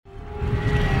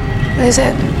What is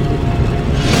it?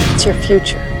 It's your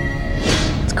future.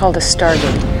 It's called a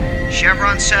Stargate.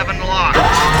 Chevron 7 locked.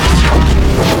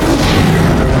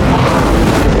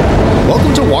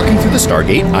 Welcome to Walking Through the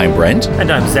Stargate. I'm Brent.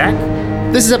 And I'm Zach.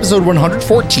 This is episode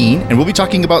 114, and we'll be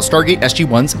talking about Stargate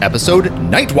SG-1's episode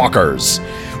Nightwalkers.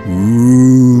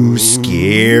 Ooh,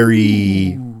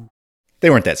 scary.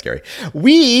 They weren't that scary.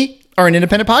 We are an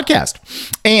independent podcast.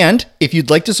 And if you'd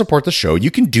like to support the show, you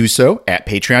can do so at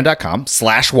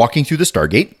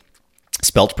patreon.com/walkingthroughthestargate.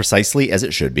 Spelt precisely as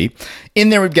it should be.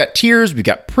 In there, we've got tiers, we've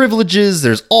got privileges,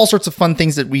 there's all sorts of fun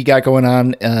things that we got going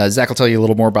on. Zach will tell you a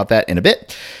little more about that in a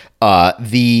bit.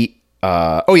 Patreon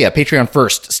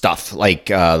first stuff, like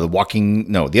the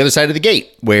other side of the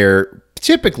gate, where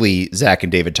typically Zach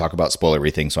and David talk about spoiler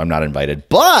everything, so I'm not invited.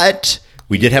 But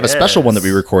we did have a special one that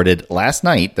we recorded last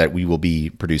night that we will be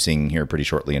producing here pretty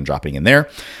shortly and dropping in there.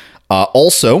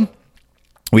 Also,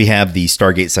 we have the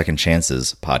Stargate Second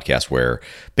Chances podcast where,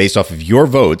 based off of your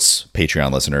votes,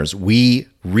 Patreon listeners, we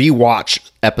rewatch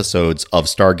episodes of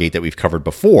Stargate that we've covered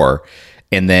before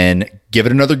and then give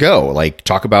it another go. Like,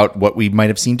 talk about what we might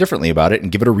have seen differently about it and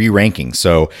give it a re-ranking.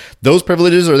 So those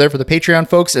privileges are there for the Patreon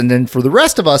folks. And then for the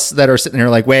rest of us that are sitting here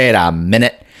like, wait a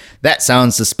minute, that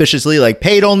sounds suspiciously like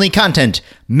paid-only content,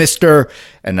 mister.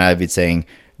 And I've been saying,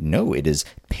 no, it is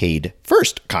paid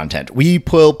first content. We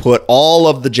will put all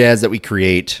of the jazz that we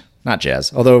create, not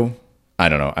jazz, although I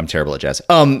don't know, I'm terrible at jazz.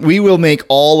 We will make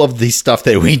all of the stuff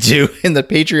that we do in the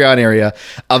Patreon area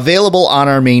available on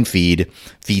our main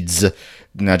feeds,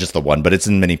 not just the one, but it's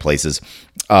in many places.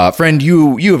 Friend,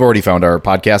 you have already found our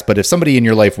podcast, but if somebody in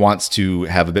your life wants to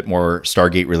have a bit more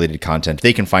Stargate related content,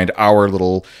 they can find our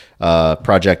little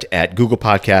project at Google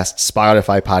Podcasts,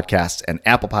 Spotify Podcasts, and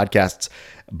Apple Podcasts.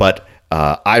 But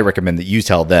I recommend that you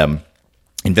tell them,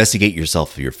 investigate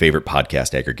yourself your favorite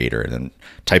podcast aggregator and then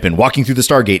type in Walking Through the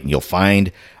Stargate and you'll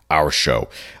find our show.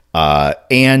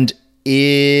 Did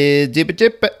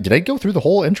I go through the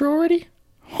whole intro already?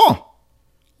 Huh.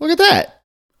 Look at that.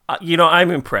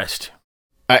 I'm impressed.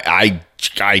 I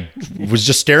was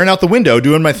just staring out the window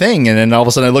doing my thing, and then all of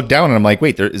a sudden I look down and I'm like,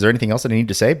 wait, is there anything else that I need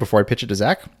to say before I pitch it to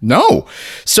Zach? No.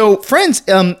 So friends,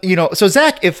 so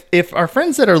Zach, if our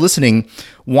friends that are listening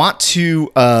want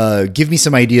to give me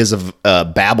some ideas of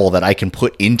babble that I can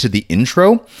put into the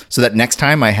intro so that next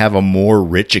time I have a more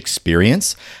rich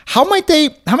experience, how might they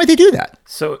do that?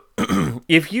 So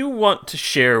if you want to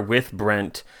share with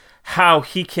Brent how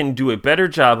he can do a better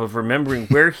job of remembering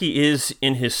where he is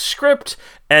in his script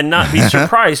and not be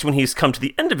surprised when he's come to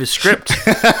the end of his script,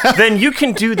 then you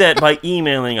can do that by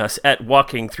emailing us at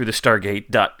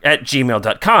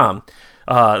walkingthroughthestargate@gmail.com.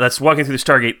 That's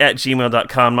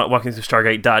walkingthroughthestargate@gmail.com, not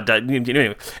walkingthroughthestargate.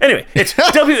 Anyway, it's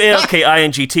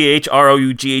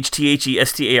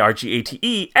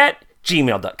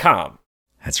walkingthroughthestargate@gmail.com.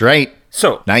 That's right.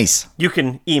 So, nice. You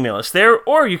can email us there,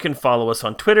 or you can follow us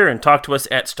on Twitter and talk to us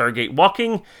at Stargate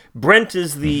Walking. Brent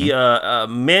is the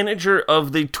manager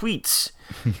of the tweets.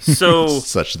 So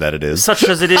such that it is. Such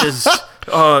as it is.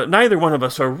 Neither one of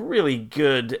us are really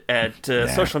good at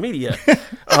social media.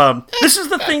 This is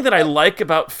the thing that I like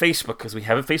about Facebook, because we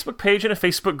have a Facebook page and a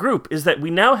Facebook group, is that we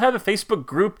now have a Facebook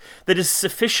group that is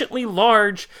sufficiently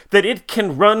large that it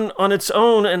can run on its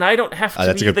own, and I don't have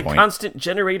to be the constant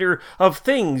generator of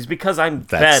things because I'm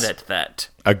bad at that.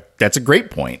 That's a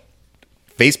great point.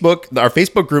 Our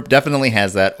Facebook group definitely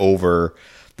has that over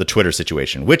the Twitter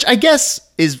situation, which I guess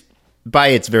is by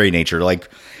its very nature. Like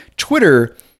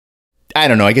Twitter, I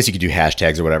don't know. I guess you could do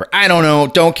hashtags or whatever. I don't know.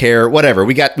 Don't care. Whatever.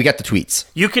 We got the tweets.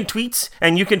 You can tweets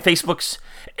and you can Facebooks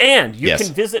and you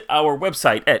can visit our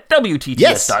website at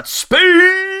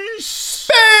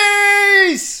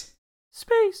WTTS.space.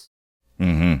 Space.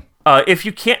 Mm-hmm. If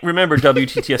you can't remember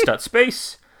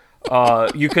WTTS.space,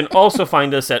 you can also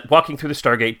find us at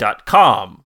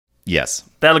WalkingThroughTheStargate.com. Yes.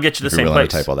 That'll get you the same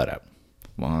place. Type all that out.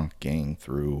 Walking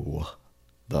Through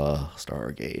the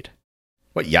Stargate.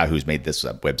 What Yahoo's made this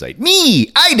website?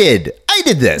 Me! I did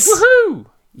this! Woohoo!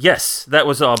 Yes, that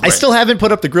was all. I still haven't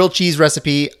put up the grilled cheese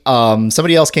recipe.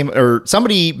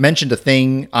 Somebody mentioned a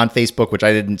thing on Facebook, which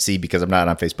I didn't see because I'm not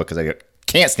on Facebook because I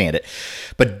can't stand it.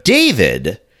 But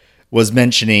David was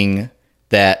mentioning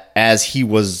that as he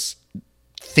was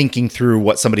thinking through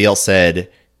what somebody else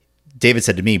said, David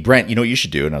said to me, Brent, you know what you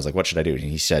should do? And I was like, what should I do? And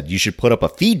he said, you should put up a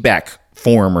feedback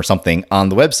form or something on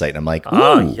the website. And I'm like,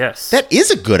 ooh, yes, that is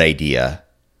a good idea.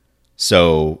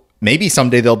 So maybe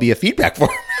someday there'll be a feedback form.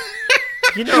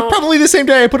 Probably the same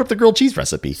day I put up the grilled cheese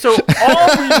recipe. So all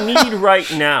we need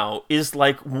right now is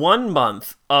like 1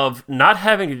 month of not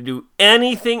having to do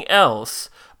anything else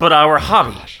but our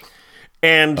hobby. Gosh.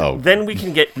 And then we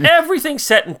can get everything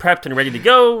set and prepped and ready to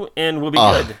go, and we'll be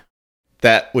good.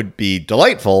 That would be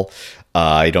delightful.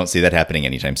 I don't see that happening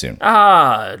anytime soon.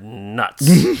 Nuts.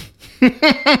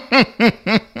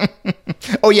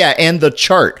 Oh, yeah, and the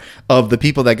chart of the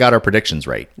people that got our predictions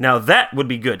right. Now that would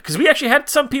be good, because we actually had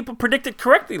some people predict it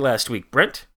correctly last week,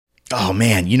 Brent. Oh,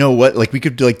 man, you know what? Like, we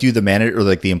could do the manager or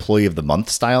like the employee of the month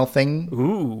style thing.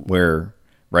 Ooh. Where,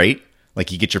 right?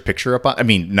 Like, you get your picture up on... I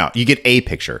mean, no, you get a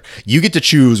picture. You get to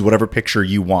choose whatever picture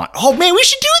you want. Oh, man, we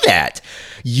should do that.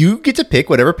 You get to pick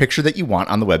whatever picture that you want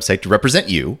on the website to represent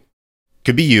you.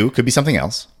 Could be you, could be something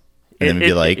else. And then it'd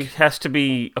be like... It has to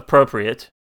be appropriate.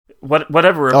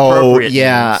 Whatever appropriate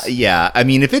means. Yeah. I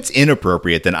mean, if it's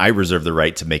inappropriate, then I reserve the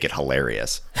right to make it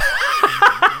hilarious.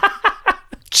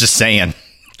 Just saying.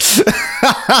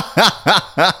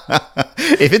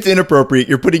 If it's inappropriate,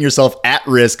 you're putting yourself at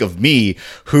risk of me,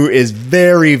 who is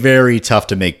very, very tough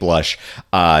to make blush,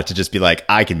 to just be like,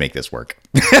 I can make this work.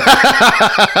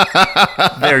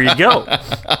 There you go.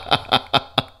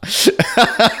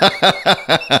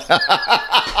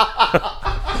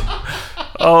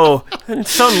 Oh, and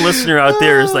some listener out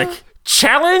there is like,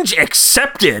 challenge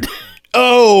accepted.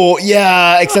 Oh,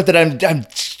 yeah, except that I'm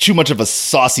too much of a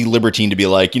saucy libertine to be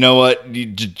like, you know what,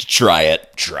 try it.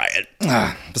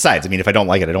 Besides, I mean, if I don't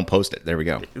like it, I don't post it. There we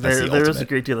go. There is a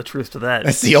great deal of truth to that.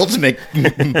 That's the ultimate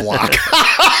block.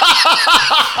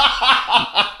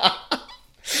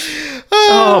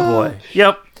 Oh, boy.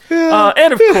 Yep.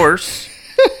 And, of course,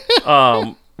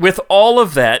 with all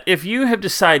of that, if you have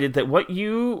decided that what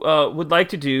you would like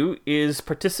to do is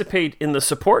participate in the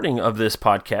supporting of this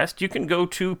podcast, you can go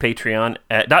to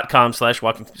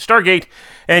patreon.com/WalkingStargate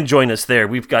and join us there.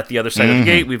 We've got the other side of the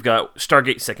gate. We've got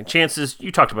Stargate Second Chances.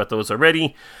 You talked about those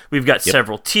already. We've got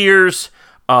several tiers.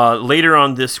 Later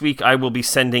on this week, I will be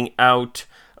sending out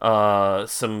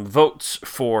some votes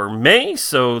for May.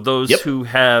 So those who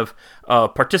have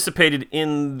participated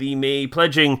in the May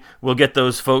pledging will get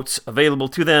those votes available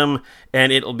to them,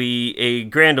 and it'll be a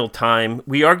grand old time.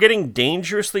 We are getting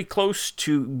dangerously close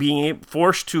to being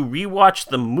forced to rewatch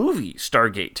the movie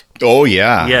Stargate. Oh,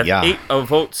 yeah. We have 8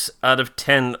 votes out of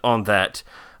 10 on that.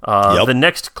 The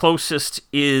next closest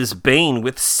is Bane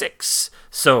with 6.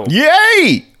 So,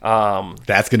 yay!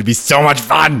 That's going to be so much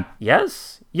fun.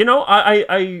 Yes. You know,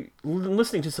 I'm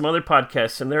listening to some other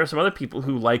podcasts, and there are some other people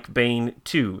who like Bane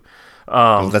too.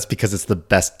 Well, that's because it's the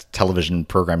best television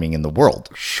programming in the world.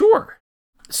 Sure.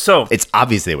 So it's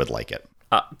obvious they would like it.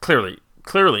 Clearly.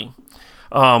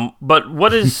 But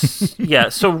what is... yeah,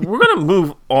 so we're going to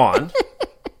move on.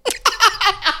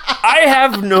 I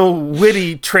have no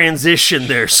witty transition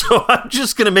there, so I'm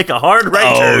just going to make a hard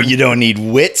right turn. Oh, you don't need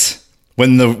wit?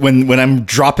 When I'm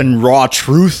dropping raw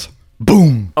truth,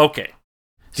 boom. Okay.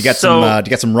 Do you got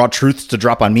some raw truths to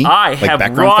drop on me? I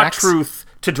have raw truth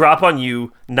to drop on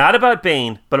you, not about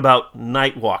Bane, but about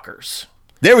Nightwalkers.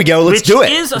 There we go. Let's do it.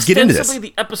 Which is Let's get into this. ostensibly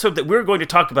the episode that we're going to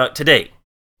talk about today.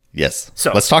 Yes. So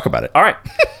let's talk about it. All right.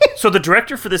 So the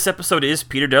director for this episode is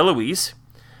Peter DeLuise.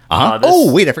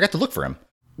 Oh, wait, I forgot to look for him.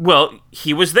 Well,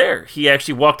 he was there. He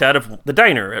actually walked out of the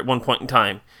diner at one point in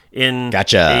time in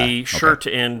a shirt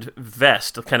and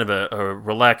vest, kind of a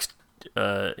relaxed...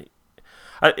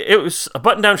 it was a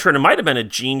button-down shirt. It might have been a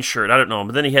jean shirt. I don't know.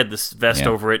 But then he had this vest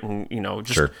over it, and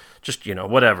just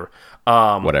whatever.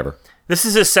 Whatever. This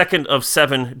is his second of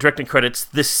 7 directing credits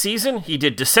this season. He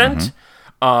did Descent.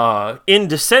 In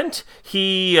Descent,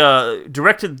 he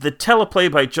directed the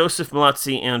teleplay by Joseph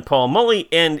Mallozzi and Paul Mully,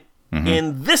 and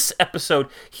in this episode,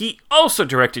 he also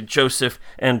directed Joseph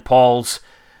and Paul's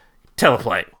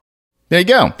teleplay. There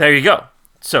you go.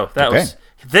 So that was...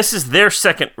 This is their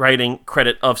second writing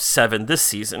credit of 7 this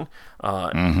season.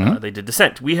 They did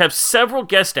Descent. We have several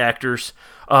guest actors.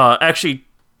 Actually,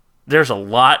 there's a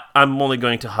lot. I'm only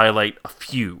going to highlight a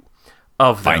few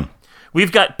of them. Fine.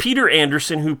 We've got Peter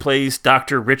Anderson, who plays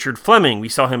Dr. Richard Fleming. We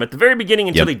saw him at the very beginning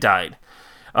until he died.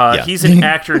 He's an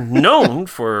actor known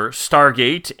for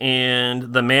Stargate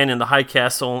and The Man in the High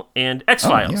Castle and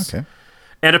X-Files.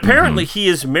 And apparently he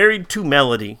is married to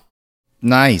Melody.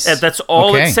 Nice. And that's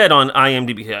all it said on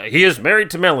IMDb. He is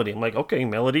married to Melody. I'm like, okay,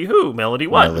 Melody who? Melody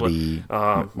what? Melody.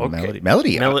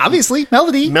 Melody. Obviously,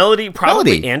 Melody. Melody,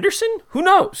 probably Anderson? Who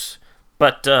knows?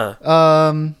 But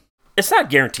it's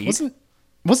not guaranteed.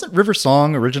 Wasn't River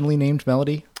Song originally named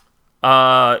Melody?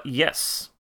 Yes.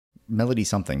 Melody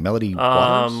something. Melody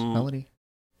Waters? Melody?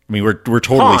 I mean, we're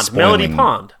totally spoiling.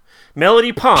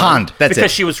 Melody Pond. That's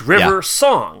because she was River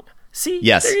Song. See?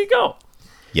 Yes. There you go.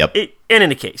 Yep. And in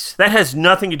any case, that has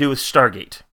nothing to do with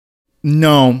Stargate.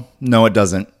 No, it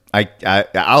doesn't.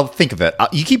 I'll think of it.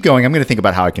 You keep going. I'm going to think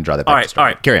about how I can draw that back to Stargate. All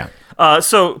right. Carry on.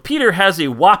 So Peter has a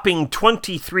whopping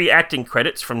 23 acting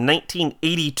credits from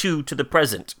 1982 to the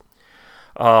present.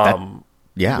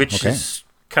 which is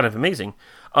kind of amazing.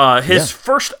 His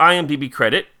first IMDb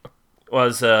credit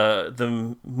was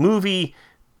the movie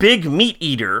Big Meat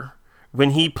Eater,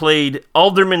 when he played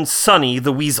Alderman Sonny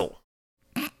the Weasel.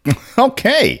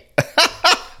 Okay.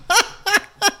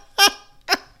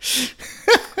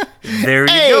 There you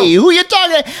go. Hey, who you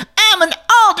talking to? I'm an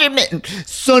alderman.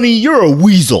 Sonny, you're a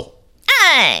weasel.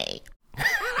 Hey.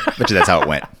 Bet you that's how it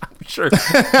went. I'm sure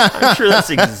that's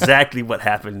exactly what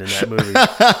happened in that movie.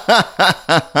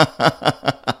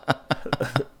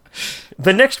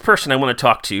 The next person I want to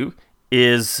talk to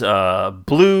is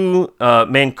Blue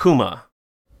Mankuma.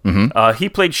 Mm-hmm. He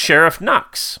played Sheriff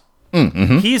Knox.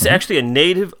 Mm-hmm. He's actually a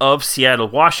native of Seattle,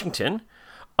 Washington.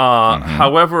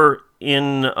 However,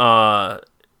 in the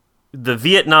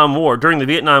Vietnam War, during the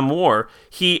Vietnam War,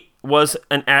 he was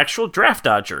an actual draft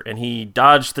dodger, and he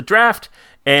dodged the draft,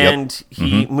 and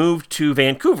he moved to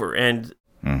Vancouver, and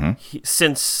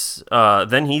since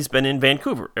then he's been in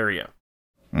Vancouver area.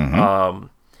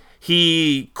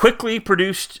 He quickly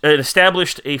produced and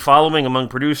established a following among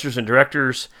producers and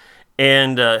directors,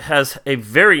 and has a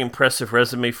very impressive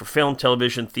resume for film,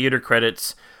 television, theater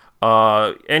credits,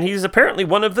 and he's apparently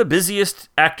one of the busiest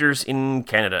actors in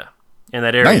Canada, in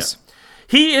that area. Nice.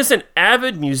 He is an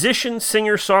avid musician,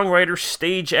 singer, songwriter,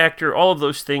 stage actor, all of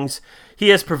those things. He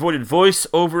has provided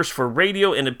voiceovers for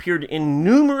radio and appeared in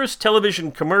numerous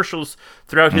television commercials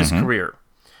throughout his career.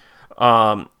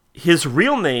 His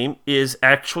real name is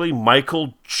actually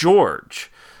Michael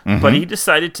George, but he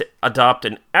decided to adopt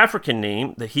an African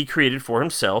name that he created for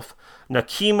himself,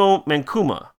 Nakimo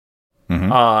Mankuma.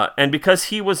 And because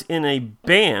he was in a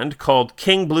band called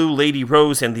King Blue, Lady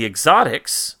Rose, and the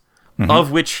Exotics,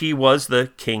 of which he was the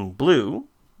King Blue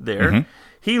there,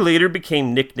 he later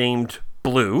became nicknamed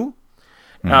Blue.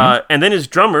 And then his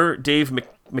drummer, Dave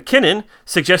McKinnon,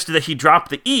 suggested that he drop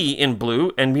the E in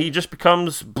Blue, and he just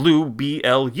becomes Blue,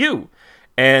 B-L-U.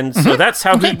 And so that's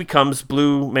how he becomes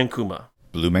Blue Mankuma.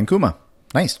 Blue Mankuma.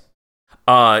 Nice.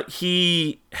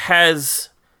 He's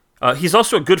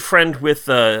also a good friend with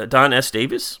Don S.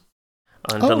 Davis.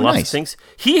 And done lots of things.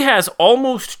 He has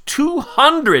almost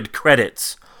 200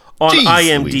 credits on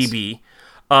IMDb.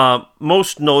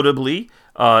 Most notably,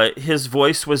 his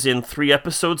voice was in 3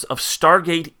 episodes of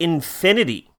Stargate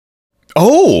Infinity.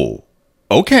 Oh,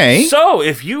 okay. So,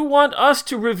 if you want us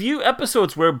to review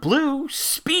episodes where Blue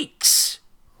speaks,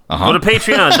 go to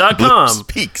patreon.com. Blue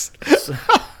speaks.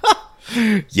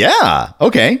 Yeah,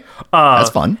 okay. That's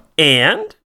fun.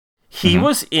 And he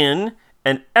was in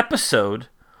an episode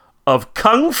of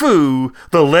Kung Fu,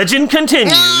 The Legend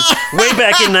Continues, way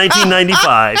back in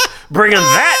 1995, bringing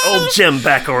that old gem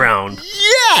back around.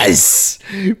 Yes!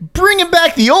 Bringing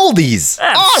back the oldies.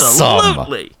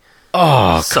 Absolutely. Awesome.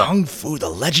 Oh, Kung Fu, The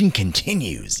Legend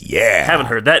Continues. Yeah. Haven't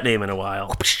heard that name in a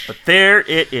while, but there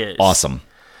it is. Awesome.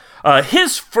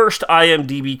 His first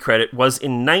IMDb credit was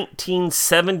in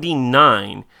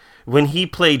 1979 when he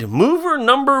played Mover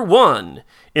Number 1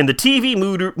 in the TV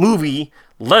movie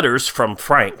Letters from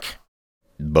Frank.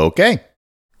 Okay.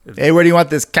 Hey, where do you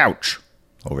want this couch?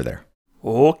 Over there.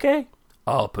 Okay.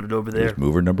 I'll put it over there. Here's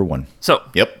mover number 1. So,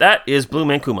 that is Blue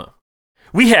Mankuma.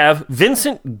 We have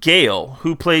Vincent Gale,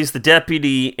 who plays the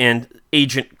deputy and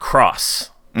Agent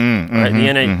Cross.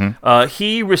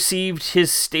 He received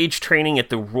his stage training at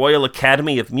the Royal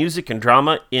Academy of Music and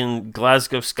Drama in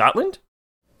Glasgow, Scotland.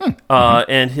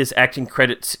 And his acting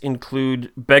credits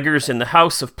include Beggars in the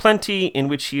House of Plenty, in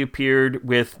which he appeared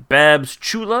with Babs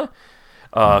Chula,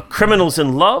 Criminals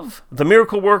in Love, The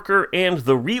Miracle Worker, and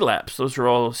The Relapse. Those are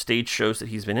all stage shows that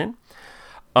he's been in.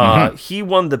 He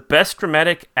won the Best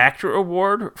Dramatic Actor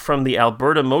Award from the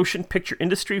Alberta Motion Picture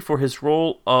Industry for his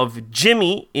role of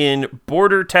Jimmy in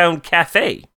Border Town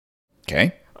Cafe.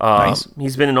 Okay. Nice.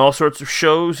 He's been in all sorts of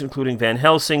shows, including Van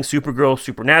Helsing, Supergirl,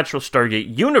 Supernatural,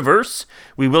 Stargate Universe.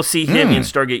 We will see him in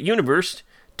Stargate Universe.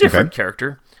 Different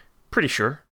character. Pretty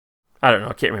sure. I don't know.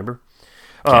 I can't remember.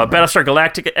 Battlestar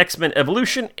Galactica, X-Men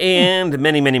Evolution, and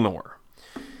many, many more.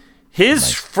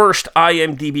 His first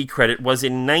IMDb credit was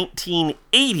in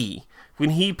 1980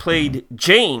 when he played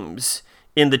James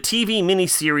in the TV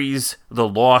miniseries The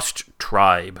Lost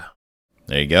Tribe.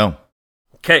 There you go.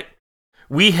 Okay.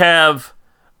 We have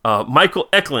Michael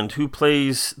Eklund, who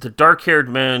plays the dark-haired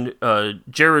man,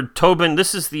 Jared Tobin.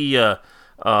 This is the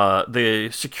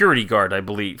security guard, I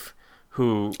believe,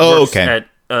 who works at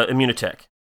Immunitech.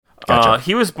 Gotcha.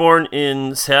 He was born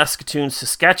in Saskatoon,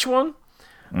 Saskatchewan.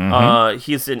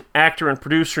 He's an actor and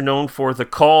producer known for The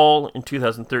Call in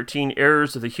 2013,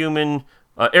 Errors of the Human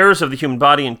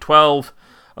Body in 12,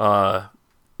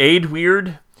 Aid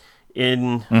Weird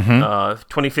in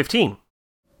 2015.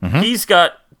 He's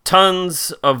got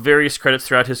tons of various credits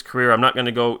throughout his career. I'm not going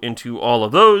to go into all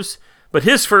of those, but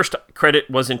his first credit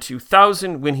was in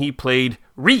 2000 when he played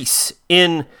Reese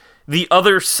in The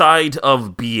Other Side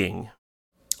of Being.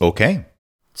 Okay.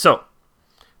 So,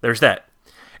 there's that.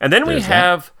 And then we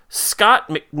have Scott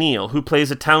McNeil, who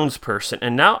plays a townsperson.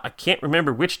 And now I can't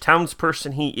remember which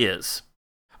townsperson he is.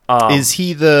 Is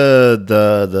he the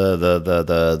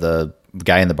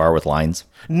guy in the bar with lines?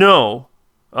 No,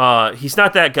 he's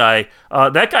not that guy.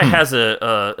 That guy has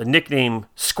a nickname,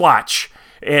 Squatch.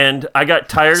 And I got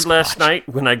tired last night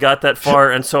when I got that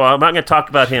far, and so I'm not going to talk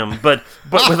about him. But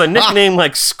with a nickname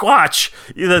like Squatch,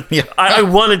 I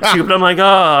wanted to, but I'm like,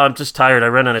 I'm just tired. I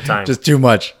ran out of time. Just too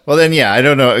much. Well, then, yeah, I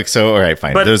don't know. So, all right,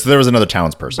 fine. There was another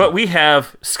townsperson. But we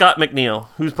have Scott McNeil,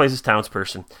 who plays his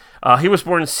townsperson. He was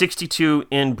born in 1962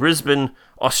 in Brisbane,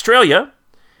 Australia.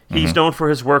 He's known for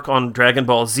his work on Dragon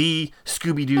Ball Z,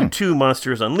 Scooby-Doo 2,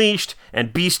 Monsters Unleashed,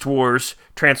 and Beast Wars,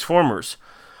 Transformers.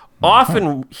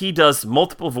 Often he does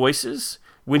multiple voices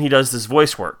when he does this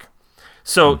voice work.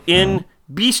 So in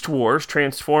Beast Wars,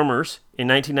 Transformers, in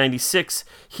 1996,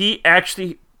 he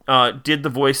actually did the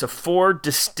voice of 4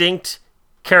 distinct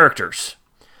characters.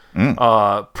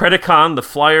 Predacon, the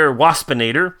Flyer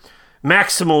Waspinator,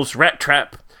 Maximals Rat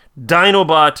Trap,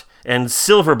 Dinobot, and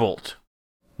Silverbolt.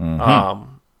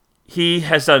 He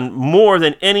has done more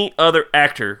than any other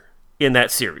actor in that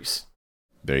series.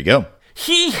 There you go.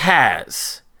 He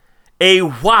has a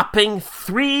whopping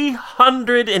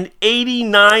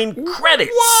 389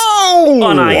 credits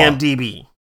on IMDb.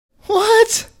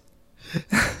 What?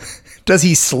 Does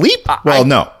he sleep? Well,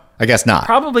 no. I guess not.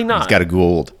 Probably not. He's got a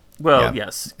Gould. Well,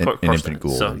 yes. An infinite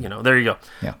Gould. So, there you go.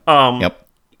 Yeah. Yep.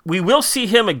 We will see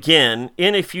him again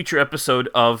in a future episode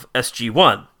of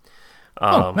SG-1.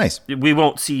 Nice. We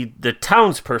won't see the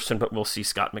townsperson, but we'll see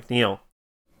Scott McNeil.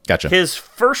 Gotcha. His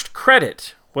first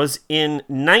credit was in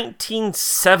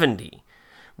 1970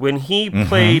 when he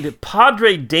played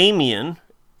Padre Damien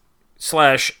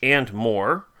 / and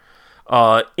more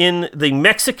in the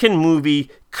Mexican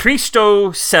movie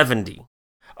Cristo 70,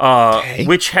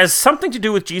 which has something to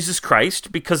do with Jesus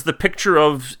Christ because the picture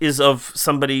is of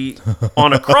somebody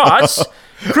on a cross,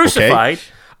 crucified.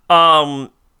 Okay.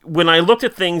 When I looked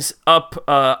at things up,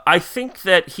 I think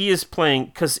that he is playing,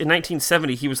 because in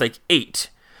 1970 he was like 8.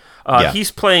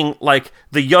 He's playing like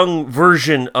the young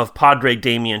version of Padre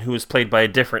Damien, who was played by a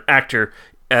different actor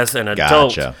as an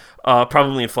adult,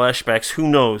 probably in flashbacks. Who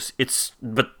knows?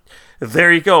 But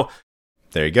there you go.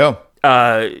 There you go.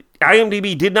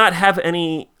 IMDb did not have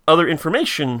any other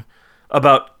information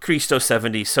about Cristo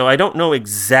 70, so I don't know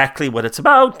exactly what it's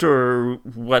about or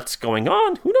what's going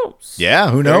on. Who knows?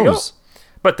 Yeah, who knows?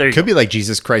 But there you could be like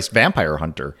Jesus Christ Vampire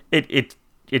Hunter. It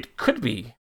could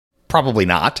be. Probably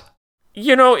not.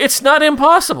 It's not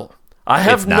impossible. I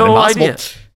have no idea.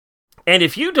 And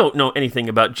if you don't know anything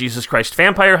about Jesus Christ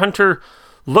Vampire Hunter,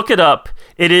 look it up.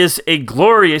 It is a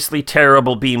gloriously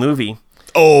terrible B movie.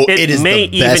 Oh, it is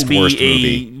the best worst movie. It may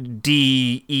even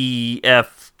be a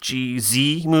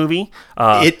DEFGZ movie.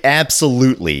 It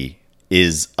absolutely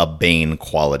is a Bane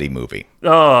quality movie.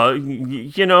 I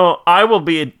will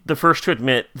be the first to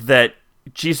admit that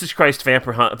Jesus Christ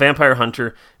Vampire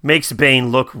Hunter makes Bane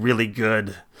look really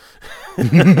good.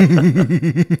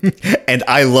 And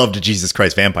I loved Jesus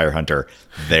Christ Vampire Hunter.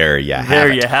 There you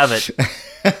have it.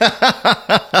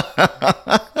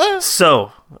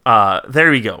 So,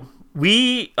 there we go.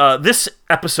 This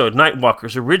episode,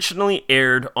 Nightwalkers, originally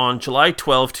aired on July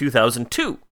 12,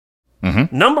 2002.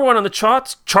 Number 1 on the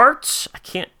charts. I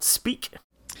can't speak.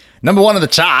 Number 1 on the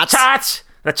charts.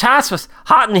 The charts was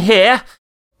Hot in Here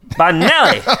by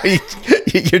Nelly.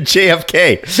 You're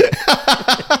JFK.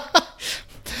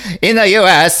 In the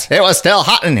U.S., it was still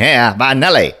Hot in Here by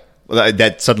Nelly. Well,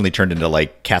 that suddenly turned into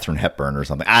like Katharine Hepburn or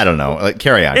something. I don't know.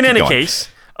 Carry on. In any case,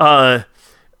 what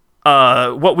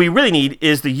we really need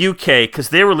is the UK, because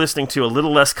they were listening to A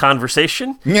Little Less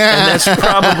Conversation, and that's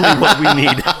probably what we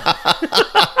need.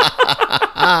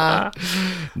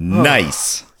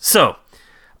 Nice. So,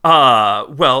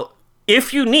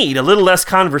 if you need a little less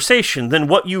conversation, then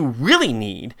what you really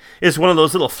need is one of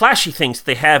those little flashy things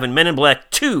they have in Men in Black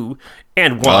 2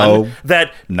 and 1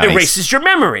 that erases your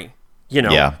memory.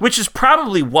 Which is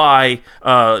probably why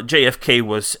JFK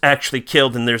was actually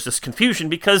killed, and there's this confusion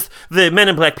because the Men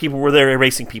in Black people were there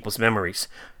erasing people's memories.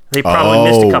 They probably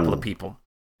missed a couple of people.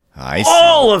 I see.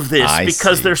 All of this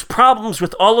because there's problems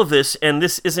with all of this, and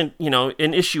this isn't,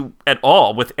 an issue at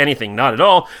all with anything, not at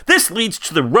all. This leads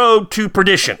to the road to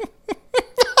perdition.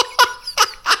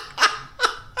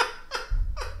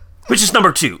 Which is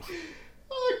number 2.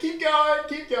 Oh, keep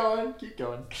going.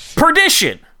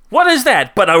 Perdition. What is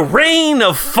that but a rain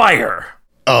of fire?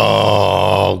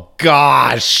 Oh,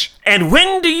 gosh. And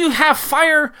when do you have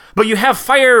fire? But you have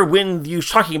fire when you're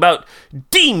talking about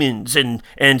demons and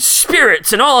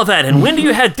spirits and all of that. And when do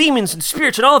you have demons and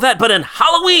spirits and all of that? But in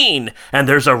Halloween, and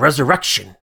there's a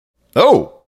resurrection.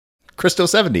 Oh, Christo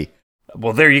 70.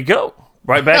 Well, there you go.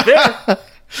 Right back there.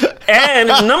 And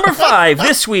number 5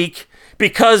 this week,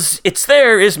 because it's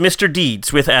there, is Mr.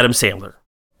 Deeds with Adam Sandler.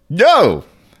 No.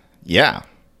 Yeah.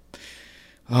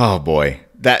 Oh, boy.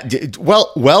 That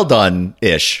well done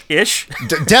ish.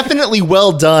 Definitely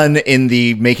well done in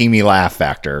the making me laugh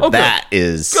factor. Oh, that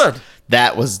is good.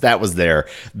 That was there.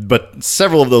 But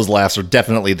several of those laughs are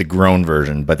definitely the groan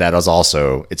version, but that is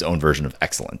also its own version of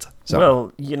excellent.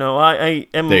 So well, I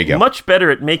am much better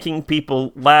at making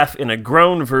people laugh in a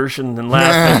groan version than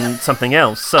laugh in something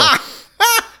else. So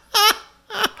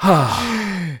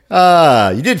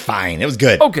you did fine. It was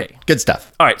good. Okay. Good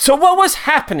stuff. All right. So what was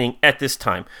happening at this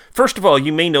time? First of all,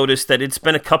 you may notice that it's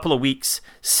been a couple of weeks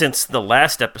since the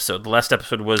last episode. The last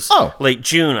episode was late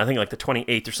June, I think like the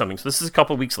 28th or something. So this is a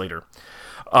couple of weeks later.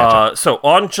 Gotcha. So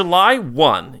on July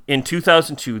 1 in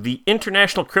 2002, the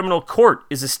International Criminal Court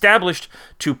is established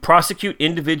to prosecute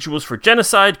individuals for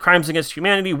genocide, crimes against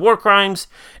humanity, war crimes,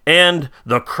 and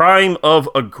the crime of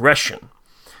aggression.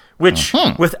 Which,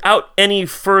 without any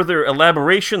further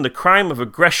elaboration, the crime of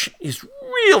aggression is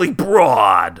really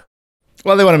broad.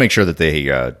 Well, they want to make sure that they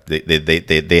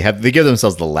give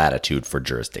themselves the latitude for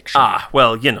jurisdiction.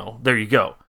 Well, there you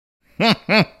go.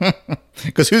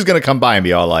 Because who's going to come by and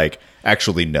be all like,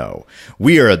 actually, no,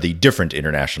 we are the different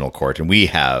international court, and we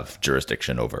have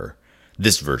jurisdiction over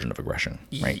this version of aggression,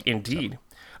 right? Indeed.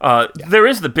 There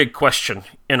is the big question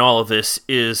in all of this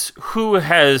is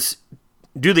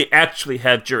do they actually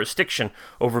have jurisdiction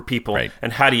over people, right,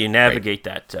 and how do you navigate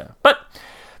that? But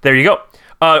there you go.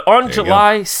 On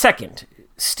July 2nd,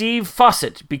 Steve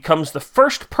Fossett becomes the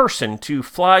first person to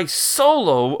fly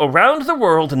solo around the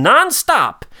world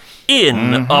nonstop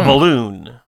in a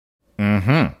balloon.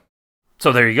 Mm-hmm.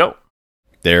 So there you go.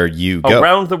 There you go.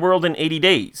 Around the world in 80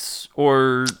 days,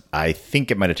 or... I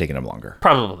think it might have taken him longer.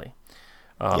 Probably.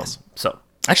 Yes. So...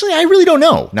 Actually, I really don't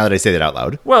know, now that I say that out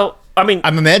loud. Well... I mean,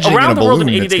 I'm imagining around in a the world in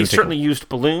balloon 80 days certainly used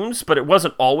balloons, but it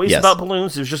wasn't always about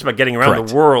balloons. It was just about getting around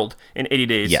the world in 80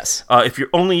 days. Yes. If you're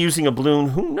only using a balloon,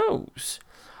 who knows?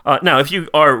 Now, if you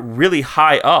are really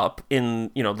high up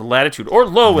in the latitude or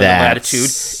low in the latitude,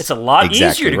 it's a lot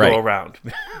easier to go around.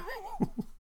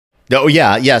 Oh,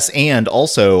 yeah, yes. And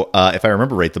also, if I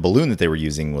remember right, the balloon that they were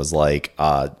using was like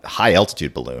a high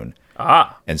altitude balloon.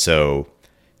 And so,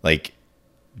 like,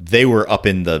 they were up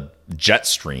in the jet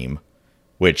stream,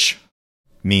 which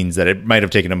means that it might have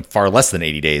taken them far less than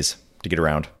 80 days to get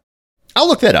around. I'll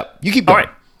look that up. You keep going. All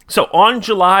right. So on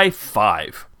July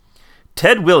 5,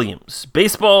 Ted Williams,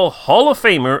 Baseball Hall of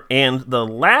Famer and the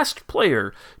last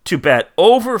player to bat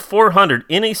over 400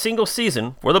 in a single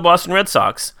season for the Boston Red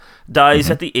Sox, dies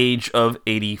at the age of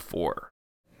 84.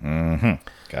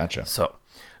 Gotcha. So,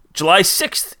 July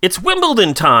 6th, it's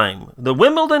Wimbledon time. The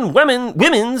Wimbledon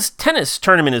women's tennis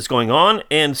tournament is going on,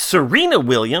 and Serena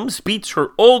Williams beats her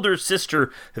older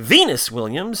sister, Venus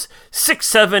Williams,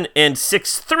 6-7 and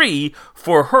 6-3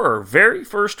 for her very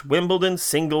first Wimbledon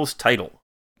singles title.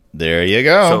 There you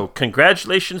go. So,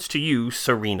 congratulations to you,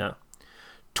 Serena.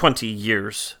 20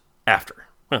 years after.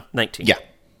 Well, 19. Yeah.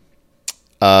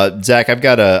 Zach, I've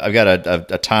got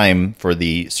a time for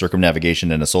the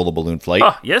circumnavigation in a solo balloon flight.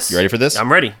 Yes. You ready for this?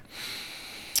 I'm ready.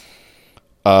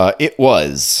 It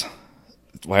was.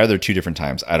 Why are there two different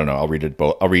times? I don't know. I'll read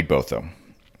both though.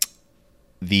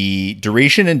 The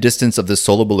duration and distance of this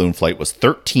solo balloon flight was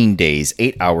 13 days,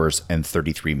 8 hours, and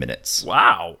 33 minutes.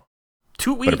 Wow.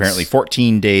 2 weeks. But apparently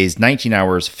 14 days, 19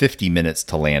 hours, 50 minutes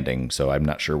to landing. So I'm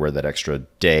not sure where that extra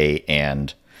day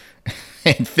and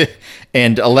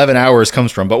 11 hours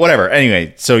comes from, but whatever.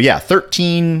 Anyway, so yeah,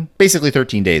 basically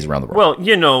 13 days around the world.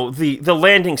 Well, the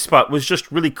landing spot was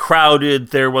just really crowded.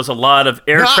 There was a lot of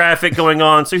air traffic going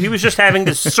on, so he was just having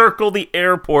to circle the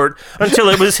airport until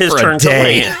it was his turn to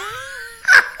land.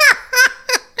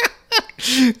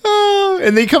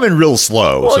 And they come in real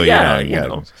slow. Well, so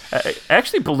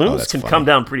actually, balloons can come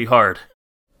down pretty hard.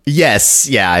 Yes,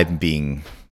 yeah, I'm being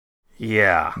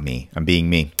me.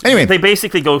 Anyway, they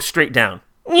basically go straight down.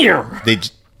 They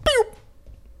just,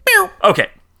 okay.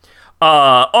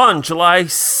 On July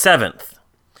 7th,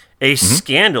 a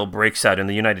scandal breaks out in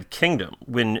the United Kingdom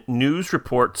when news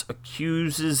reports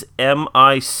accuses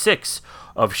MI6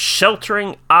 of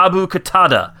sheltering Abu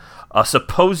Qatada, a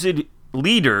supposed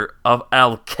leader of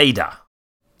Al-Qaeda.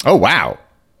 Oh, wow.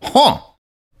 Huh.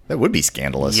 That would be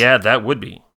scandalous. Yeah, that would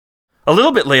be. A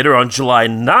little bit later, on July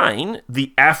 9,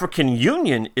 the African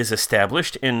Union is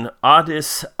established in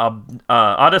Addis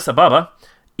Ababa,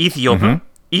 Ethiopia.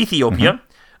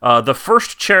 The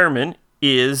first chairman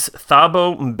is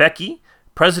Thabo Mbeki,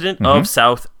 president of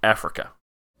South Africa.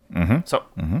 So,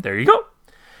 there you go.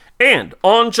 And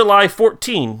on July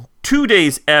 14, 2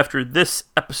 days after this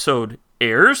episode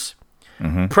airs,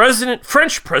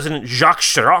 French President Jacques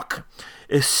Chirac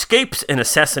escapes an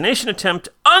assassination attempt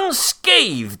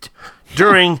unscathed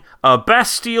during a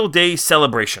Bastille Day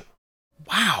celebration.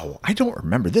 Wow, I don't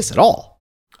remember this at all.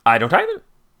 I don't either,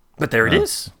 but there it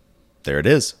is. There it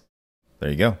is. There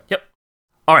you go. Yep.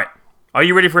 All right. Are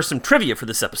you ready for some trivia for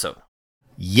this episode?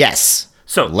 Yes.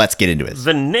 So let's get into it.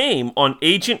 The name on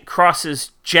Agent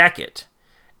Cross's jacket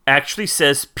actually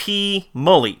says P.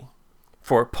 Mully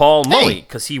for Paul Mully,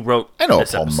 because he wrote this Paul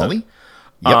episode. Mully.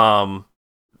 Yep.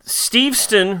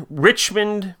 Steveston,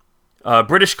 Richmond,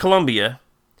 British Columbia,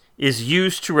 is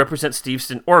used to represent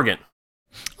Steveston, Oregon.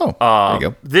 Oh, there you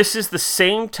go. This is the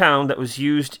same town that was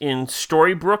used in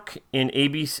Storybrooke in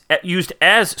ABC, used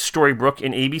as Storybrooke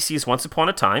in ABC's Once Upon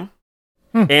a Time,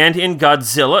 and in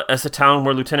Godzilla as the town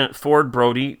where Lieutenant Ford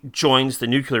Brody joins the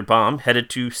nuclear bomb headed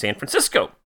to San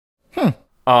Francisco.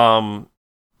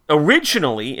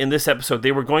 Originally, in this episode,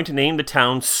 they were going to name the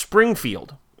town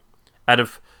Springfield, out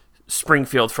of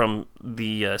Springfield from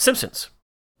The Simpsons.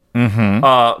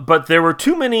 But there were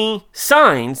too many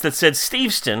signs that said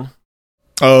Steveston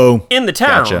in the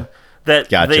town that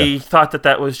they thought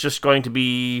that was just going to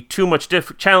be too much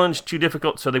challenge, too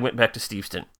difficult, so they went back to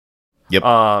Steveston. Yep.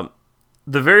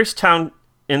 The various town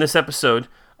in this episode,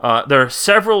 there are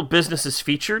several businesses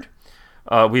featured.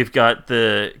 We've got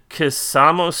the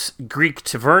Kisamos Greek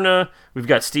Taverna. We've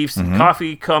got Steveston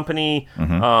Coffee Company.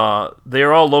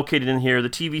 They're all located in here. The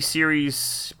TV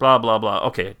series, blah, blah, blah.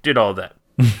 Okay, did all of that.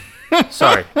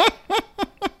 Sorry.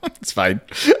 It's fine.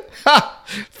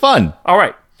 Fun. All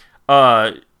right.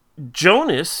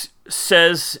 Jonas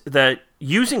says that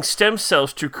using stem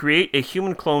cells to create a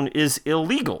human clone is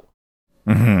illegal.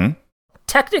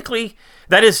 Technically,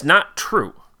 that is not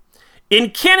true.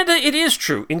 In Canada, it is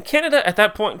true. In Canada, at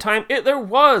that point in time, there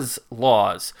was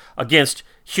laws against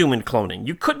human cloning.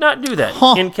 You could not do that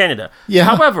in Canada.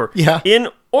 However, in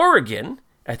Oregon,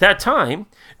 at that time,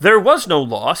 there was no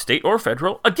law, state or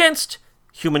federal, against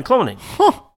human cloning.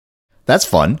 That's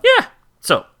fun. Yeah.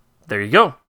 So, there you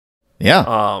go.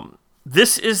 Yeah.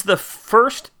 This is the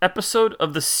first episode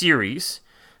of the series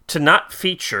to not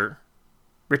feature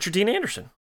Richard Dean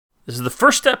Anderson. This is the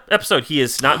first episode he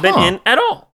has not been in at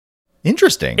all.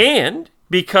 Interesting. And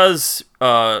because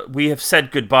we have said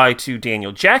goodbye to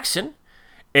Daniel Jackson,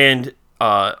 and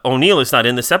O'Neill is not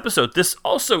in this episode, this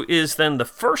also is then the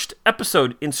first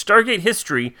episode in Stargate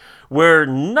history where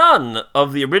none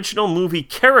of the original movie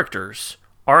characters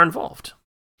are involved.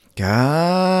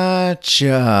 Gotcha.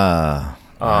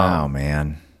 Wow,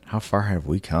 man. How far have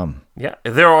we come? Yeah,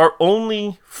 there are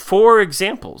only 4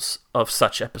 examples of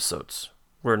such episodes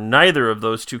where neither of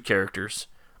those 2 characters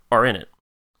are in it.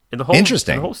 In the whole,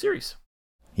 Interesting. In the whole series.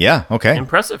 Yeah, okay.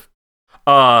 Impressive.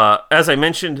 As I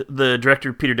mentioned, the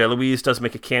director Peter DeLuise does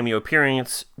make a cameo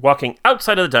appearance walking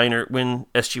outside of the diner when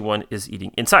SG-1 is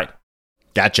eating inside.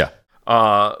 Gotcha.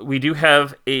 We do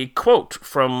have a quote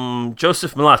from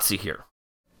Joseph Malazzi here.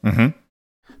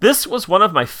 This was one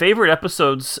of my favorite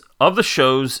episodes of the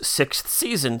show's 6th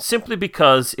season, simply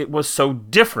because it was so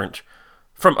different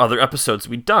from other episodes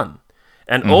we'd done.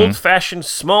 An old-fashioned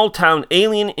small-town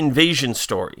alien invasion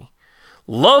story.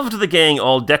 Loved the gang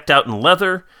all decked out in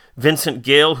leather. Vincent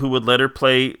Gale, who would later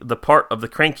play the part of the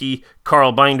cranky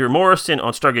Carl Binder Morrison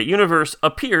on Stargate Universe,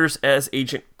 appears as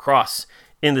Agent Cross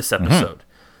in this episode.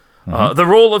 The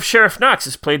role of Sheriff Knox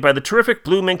is played by the terrific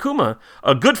Blue Mankuma,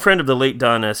 a good friend of the late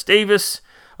Don S. Davis.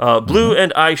 Blue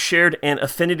and I shared an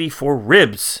affinity for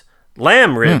ribs,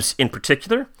 lamb ribs in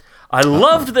particular. I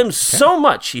loved them so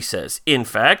much, he says, in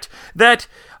fact, that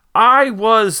I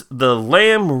was the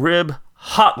lamb rib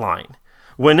hotline.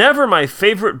 Whenever my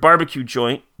favorite barbecue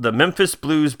joint, the Memphis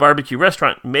Blues Barbecue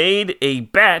Restaurant, made a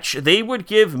batch, they would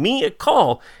give me a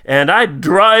call, and I'd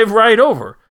drive right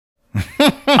over.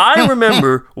 I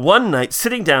remember one night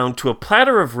sitting down to a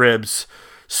platter of ribs.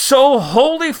 So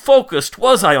wholly focused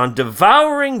was I on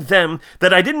devouring them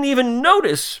that I didn't even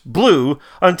notice Blue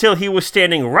until he was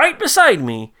standing right beside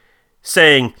me,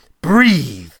 saying,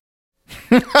 "Breathe."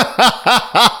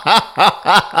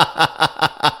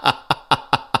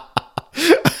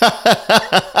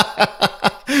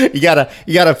 You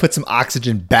gotta put some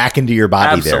oxygen back into your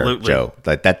body. Absolutely. there, Joe.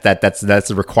 Like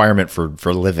that's a requirement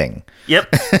for living.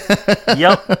 Yep.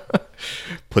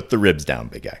 Put the ribs down,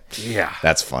 big guy. Yeah.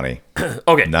 That's funny.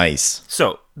 Okay. Nice.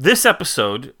 So, this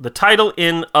episode, the title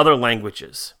in other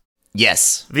languages.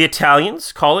 Yes. The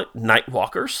Italians call it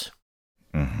Nightwalkers.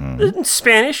 Mm-hmm. In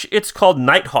Spanish, it's called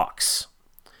Nighthawks.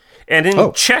 And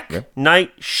in Czech,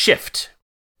 Night Shift.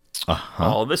 Uh-huh.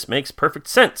 All this makes perfect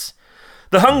sense.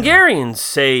 The Hungarians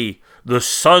say, the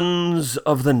Sons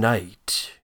of the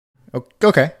Night.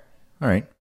 Okay. All right.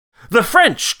 The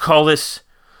French call this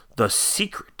the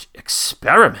Secret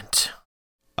Experiment.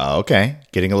 Okay.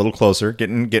 Getting a little closer.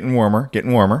 Getting warmer.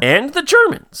 And the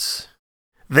Germans.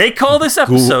 They call this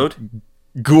episode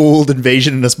Gould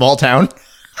Invasion in a Small Town.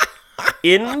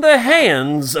 In the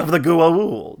Hands of the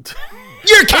Goa'uld.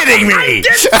 You're kidding me!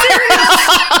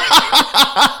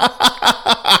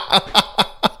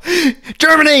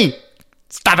 Germany!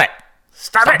 Stop it!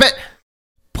 Stop it!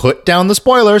 Put down the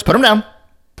spoilers. Put them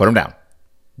down.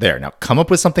 There. Now come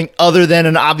up with something other than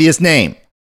an obvious name.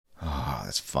 Oh,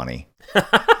 that's funny.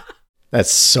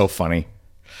 That's so funny.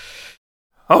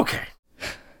 Okay.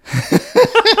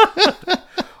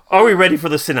 Are we ready for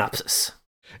the synopsis?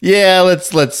 Yeah, let's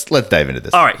dive into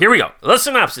this. All right, here we go. The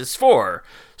synopsis for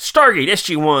Stargate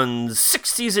SG-1's 6th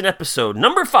season episode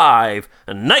number 5,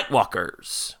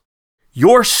 Nightwalkers.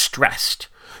 You're stressed.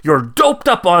 You're doped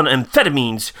up on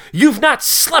amphetamines. You've not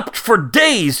slept for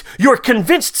days. You're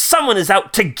convinced someone is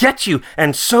out to get you,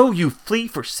 and so you flee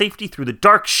for safety through the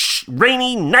dark,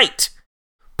 rainy night.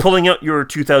 Pulling out your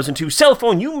 2002 cell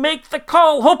phone, you make the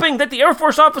call, hoping that the Air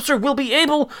Force officer will be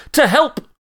able to help.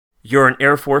 You're an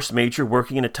Air Force major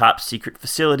working in a top-secret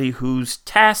facility whose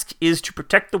task is to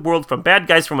protect the world from bad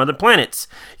guys from other planets.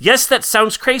 Yes, that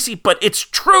sounds crazy, but it's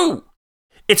true.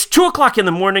 It's 2 o'clock in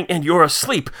the morning and you're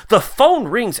asleep. The phone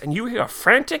rings and you hear a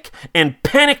frantic and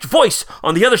panicked voice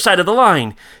on the other side of the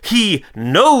line. He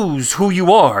knows who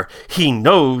you are. He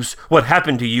knows what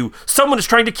happened to you. Someone is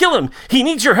trying to kill him. He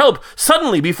needs your help.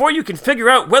 Suddenly, before you can figure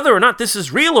out whether or not this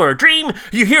is real or a dream,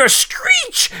 you hear a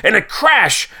screech and a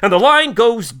crash and the line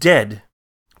goes dead.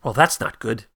 Well, that's not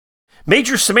good.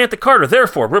 Major Samantha Carter,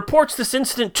 therefore, reports this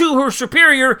incident to her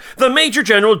superior, the Major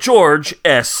General George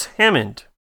S. Hammond.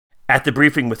 At the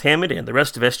briefing with Hammond and the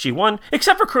rest of SG-1,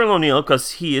 except for Colonel O'Neill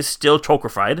because he is still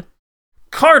chokerfied,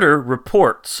 Carter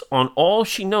reports on all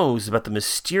she knows about the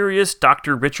mysterious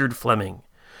Dr. Richard Fleming,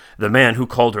 the man who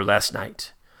called her last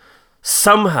night.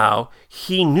 Somehow,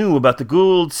 he knew about the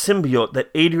Goa'uld symbiote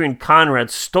that Adrian Conrad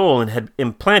stole and had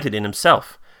implanted in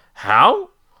himself. How?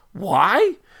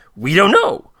 Why? We don't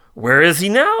know. Where is he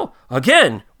now?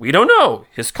 Again, we don't know.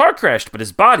 His car crashed, but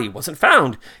his body wasn't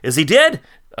found. Is he dead?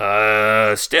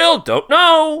 Still don't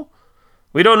know.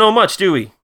 We don't know much, do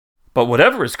we? But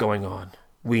whatever is going on,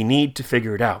 we need to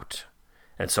figure it out.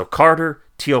 And so Carter,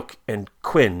 Teal'c, and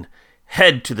Quinn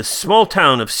head to the small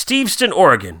town of Steveston,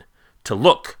 Oregon, to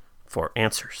look for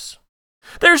answers.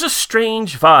 There's a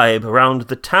strange vibe around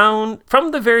the town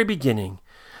from the very beginning.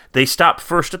 They stop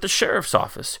first at the sheriff's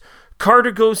office.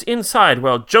 Carter goes inside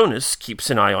while Jonas keeps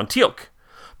an eye on Teal'c.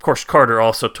 Of course, Carter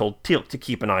also told Teal'c to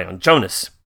keep an eye on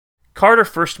Jonas. Carter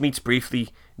first meets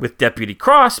briefly with Deputy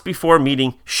Cross before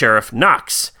meeting Sheriff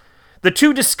Knox. The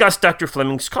two discuss Dr.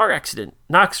 Fleming's car accident.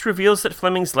 Knox reveals that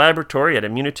Fleming's laboratory at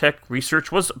Immunotech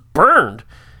Research was burned.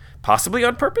 Possibly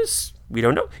on purpose? We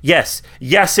don't know. Yes,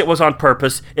 it was on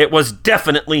purpose. It was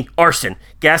definitely arson.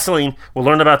 Gasoline. We'll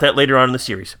learn about that later on in the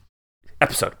series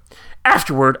episode.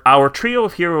 Afterward, our trio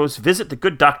of heroes visit the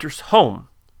good doctor's home.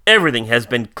 Everything has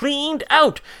been cleaned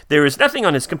out. There is nothing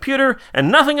on his computer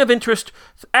and nothing of interest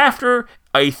after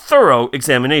a thorough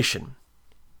examination.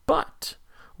 But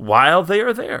while they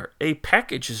are there, a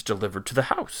package is delivered to the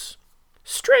house.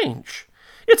 Strange.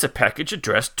 It's a package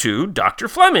addressed to Dr.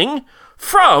 Fleming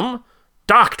from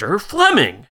Dr.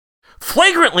 Fleming.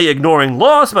 Flagrantly ignoring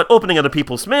laws about opening other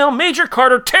people's mail, Major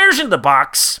Carter tears into the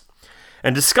box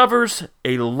and discovers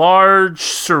a large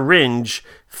syringe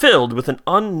filled with an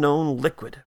unknown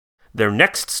liquid. Their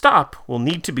next stop will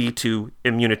need to be to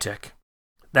Immunotech.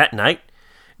 That night,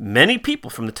 many people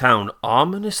from the town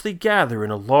ominously gather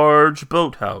in a large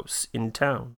boathouse in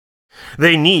town.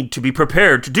 They need to be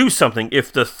prepared to do something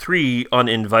if the 3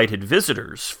 uninvited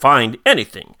visitors find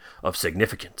anything of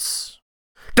significance.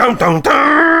 Dun dun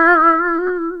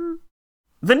dun!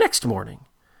 The next morning,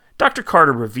 Dr.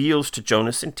 Carter reveals to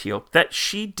Jonas and Teal'c that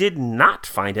she did not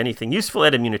find anything useful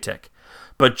at Immunotech.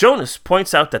 But Jonas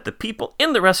points out that the people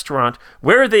in the restaurant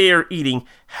where they are eating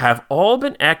have all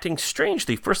been acting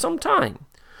strangely for some time.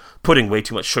 Putting way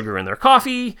too much sugar in their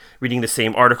coffee, reading the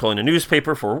same article in a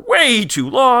newspaper for way too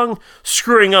long,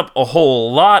 screwing up a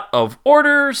whole lot of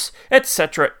orders,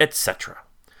 etc., etc.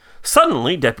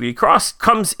 Suddenly, Deputy Cross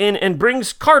comes in and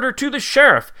brings Carter to the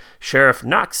sheriff. Sheriff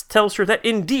Knox tells her that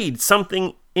indeed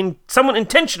someone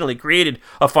intentionally created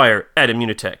a fire at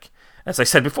Immunotech. As I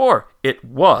said before, it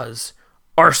was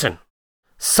arson.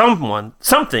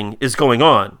 Something is going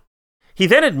on. He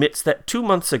then admits that 2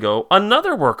 months ago,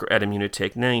 another worker at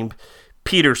Immunotech named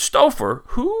Peter Stouffer,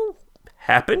 who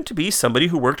happened to be somebody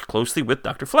who worked closely with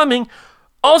Dr. Fleming,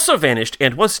 also vanished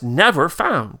and was never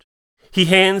found. He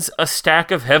hands a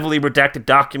stack of heavily redacted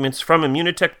documents from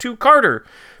Immunotech to Carter.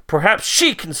 Perhaps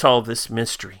she can solve this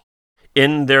mystery.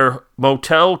 In their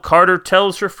motel, Carter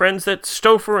tells her friends that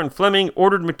Stouffer and Fleming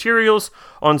ordered materials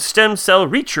on stem cell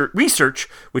research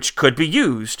which could be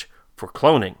used for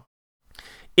cloning.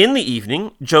 In the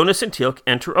evening, Jonas and Teal'c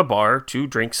enter a bar to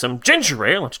drink some ginger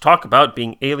ale and to talk about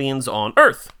being aliens on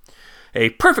Earth. A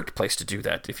perfect place to do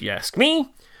that, if you ask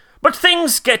me. But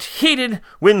things get heated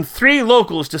when 3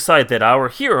 locals decide that our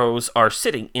heroes are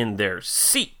sitting in their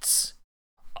seats.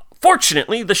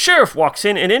 Fortunately, the sheriff walks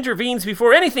in and intervenes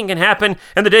before anything can happen,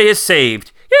 and the day is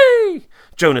saved. Yay!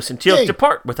 Jonas and Teal'c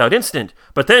depart without incident,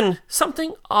 but then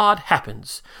something odd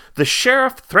happens. The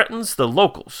sheriff threatens the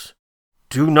locals.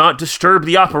 Do not disturb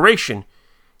the operation.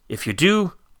 If you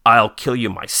do, I'll kill you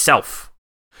myself.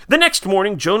 The next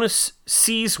morning, Jonas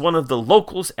sees one of the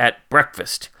locals at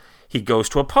breakfast. He goes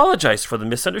to apologize for the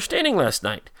misunderstanding last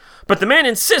night, but the man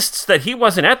insists that he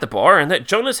wasn't at the bar and that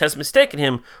Jonas has mistaken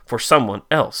him for someone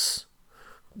else.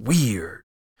 Weird.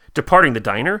 Departing the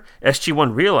diner,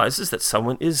 SG-1 realizes that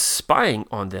someone is spying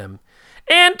on them,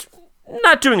 and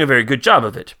not doing a very good job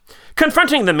of it.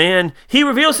 Confronting the man, he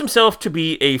reveals himself to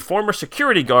be a former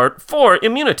security guard for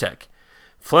Immunotech.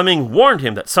 Fleming warned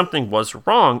him that something was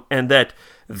wrong and that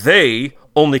they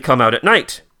only come out at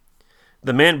night.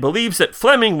 The man believes that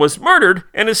Fleming was murdered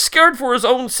and is scared for his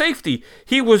own safety.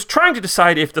 He was trying to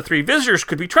decide if the 3 visitors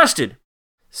could be trusted.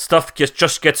 Stuff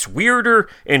just gets weirder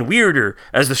and weirder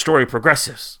as the story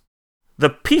progresses.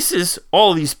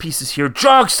 All these pieces here,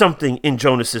 jog something in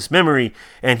Jonas's memory,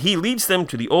 and he leads them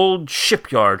to the old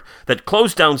shipyard that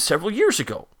closed down several years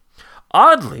ago.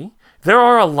 Oddly, there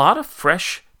are a lot of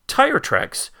fresh tire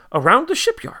tracks around the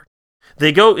shipyard.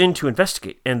 They go in to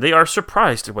investigate, and they are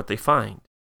surprised at what they find.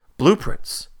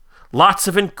 Blueprints, lots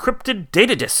of encrypted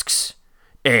data disks,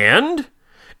 and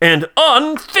an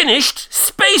unfinished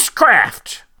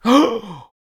spacecraft.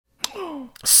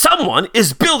 Someone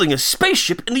is building a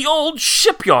spaceship in the old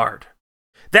shipyard.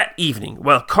 That evening,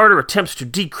 while Carter attempts to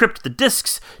decrypt the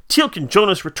disks, Teal'c and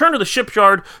Jonas return to the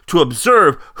shipyard to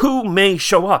observe who may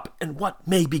show up and what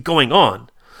may be going on.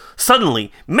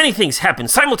 Suddenly, many things happen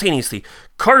simultaneously.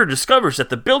 Carter discovers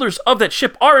that the builders of that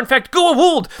ship are in fact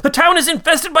Goa'uld. The town is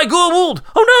infested by Goa'uld.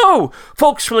 Oh no!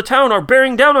 Folks from the town are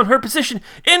bearing down on her position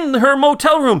in her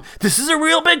motel room. This is a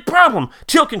real big problem.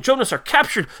 Teal'c and Jonas are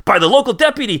captured by the local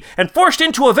deputy and forced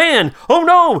into a van. Oh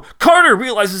no! Carter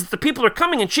realizes that the people are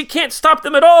coming and she can't stop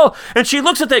them at all. And she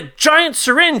looks at that giant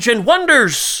syringe and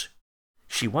wonders.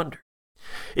 She wonders.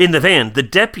 In the van, the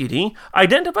deputy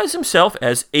identifies himself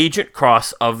as Agent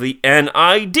Cross of the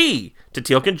NID to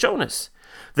Teal'c and Jonas.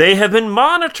 They have been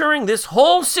monitoring this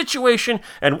whole situation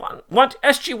and want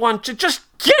SG-1 to just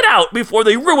get out before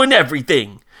they ruin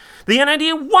everything. The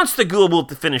NID wants the Goa'uld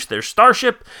to finish their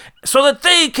starship so that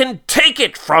they can take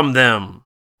it from them.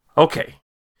 Okay,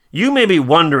 you may be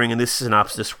wondering in this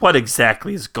synopsis what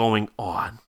exactly is going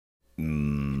on.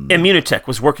 Immunotech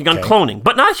was working on cloning,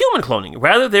 but not human cloning.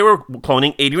 Rather, they were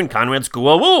cloning Adrian Conrad's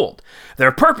Goa'uld.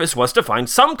 Their purpose was to find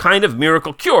some kind of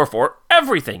miracle cure for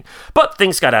everything. But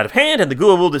things got out of hand, and the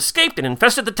Goa'uld escaped and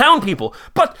infested the town people.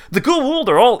 But the Goa'uld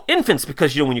are all infants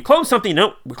because, when you clone something, you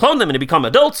don't clone them and they become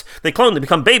adults. They clone, they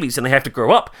become babies, and they have to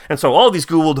grow up. And so all these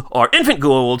Goa'uld are infant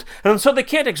Goa'uld, and so they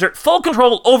can't exert full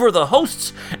control over the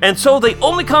hosts, and so they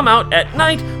only come out at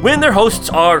night when their hosts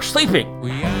are sleeping.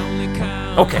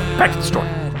 Okay, back to the story.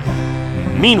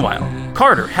 Meanwhile,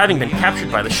 Carter, having been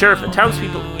captured by the sheriff and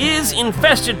townspeople, is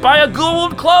infested by a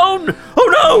Goa'uld clone!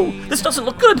 Oh no! This doesn't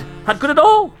look good! Not good at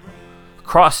all!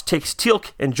 Cross takes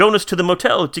Teal'c and Jonas to the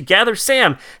motel to gather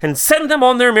Sam and send them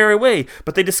on their merry way,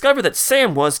 but they discover that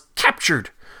Sam was captured.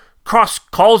 Cross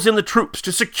calls in the troops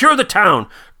to secure the town.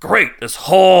 Great, this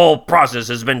whole process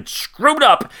has been screwed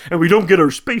up and we don't get our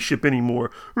spaceship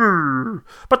anymore.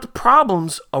 But the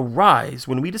problems arise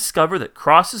when we discover that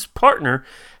Cross's partner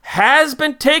has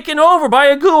been taken over by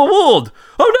a Goa'uld.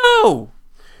 Oh no!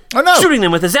 Oh no! Shooting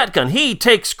them with a Zat gun, he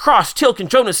takes Cross, Teal'c,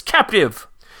 and Jonas captive.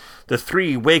 The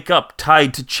 3 wake up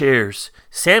tied to chairs.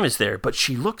 Sam is there, but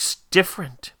she looks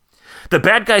different. The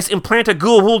bad guys implant a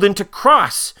Goa'uld into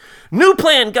Cross. New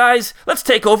plan, guys! Let's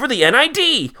take over the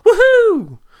NID!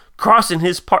 Woohoo! Cross and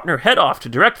his partner head off to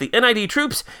direct the NID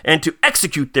troops and to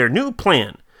execute their new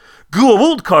plan.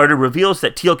 Goa'uld Carter reveals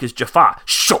that Teal'c is Jaffa,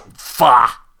 Shofa,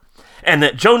 and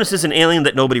that Jonas is an alien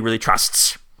that nobody really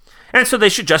trusts. And so they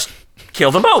should just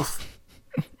kill them both.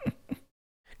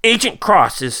 Agent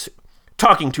Cross is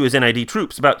talking to his NID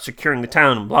troops about securing the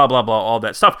town and blah, blah, blah, all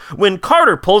that stuff, when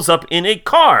Carter pulls up in a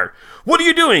car. What are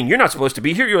you doing? You're not supposed to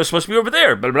be here. You're supposed to be over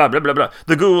there. Blah, blah, blah, blah, blah.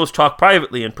 The ghouls talk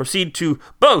privately and proceed to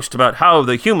boast about how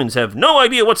the humans have no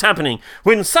idea what's happening,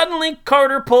 when suddenly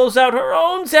Carter pulls out her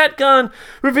own Zat gun,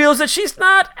 reveals that she's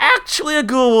not actually a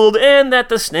Goa'uld, and that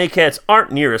the snakeheads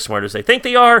aren't near as smart as they think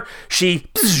they are. She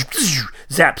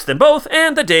zaps them both,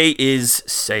 and the day is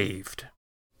saved.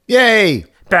 Yay!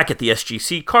 Back at the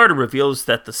SGC, Carter reveals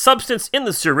that the substance in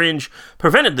the syringe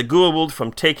prevented the Goa'uld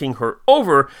from taking her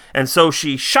over, and so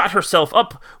she shot herself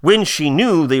up when she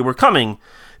knew they were coming.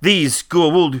 These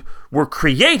Goa'uld were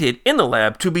created in the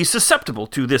lab to be susceptible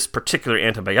to this particular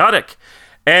antibiotic,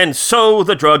 and so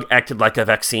the drug acted like a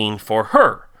vaccine for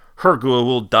her. Her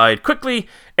Goa'uld died quickly,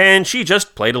 and she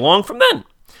just played along from then.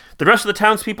 The rest of the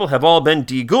townspeople have all been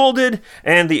de-Goa'ulded,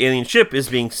 and the alien ship is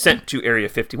being sent to Area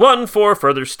 51 for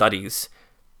further studies.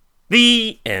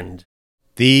 The end.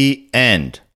 The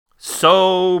end.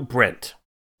 So, Brent.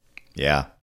 Yeah.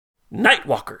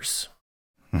 Nightwalkers.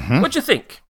 Mm-hmm. What'd you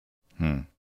think?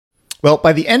 Well,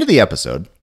 by the end of the episode,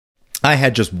 I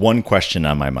had just one question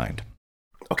on my mind.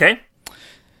 Okay.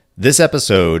 This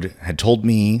episode had told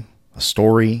me a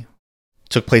story,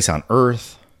 took place on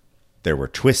Earth. There were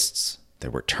twists,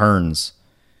 there were turns.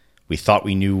 We thought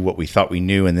we knew what we thought we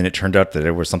knew, and then it turned out that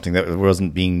there was something that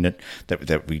wasn't being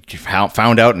that we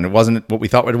found out, and it wasn't what we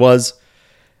thought it was.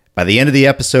 By the end of the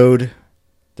episode,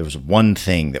 there was one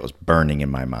thing that was burning in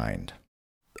my mind.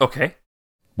 Okay.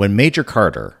 When Major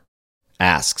Carter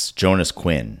asks Jonas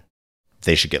Quinn if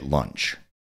they should get lunch,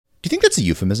 do you think that's a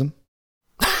euphemism?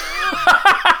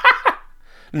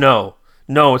 No,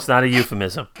 it's not a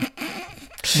euphemism.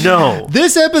 No.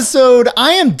 This episode,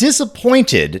 I am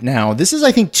disappointed. Now, this is,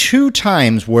 I think, 2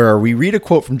 times where we read a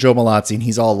quote from Joe Malazzi and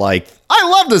he's all like, I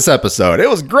love this episode. It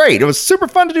was great. It was super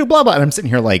fun to do, blah, blah. And I'm sitting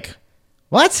here like,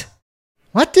 what?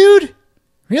 What, dude?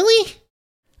 Really?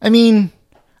 I mean,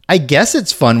 I guess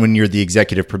it's fun when you're the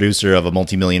executive producer of a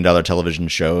multi-million-dollar television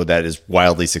show that is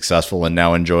wildly successful and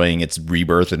now enjoying its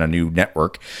rebirth in a new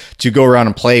network, to go around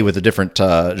and play with a different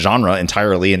genre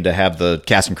entirely, and to have the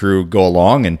cast and crew go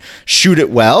along and shoot it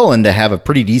well, and to have a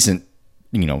pretty decent,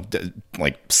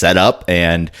 like setup,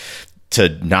 and to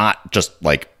not just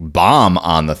like bomb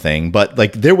on the thing. But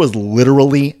like, there was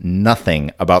literally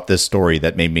nothing about this story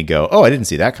that made me go, oh, I didn't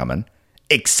see that coming,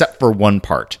 except for one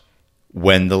part.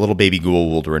 When the little baby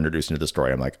Goa'uld were introduced into the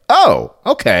story, I'm like, oh,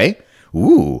 okay.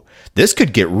 Ooh, this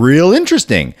could get real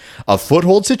interesting. A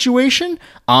foothold situation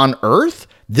on Earth?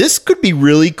 This could be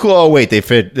really cool. Oh, wait, they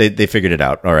figured it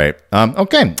out. All right.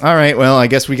 Okay. All right. Well, I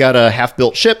guess we got a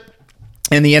half-built ship,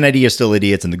 and the NID are still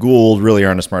idiots, and the Goa'uld really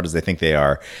aren't as smart as they think they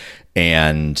are.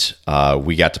 And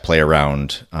we got to play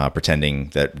around pretending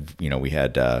that, we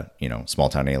had,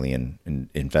 small-town alien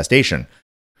infestation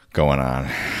going on.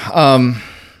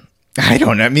 I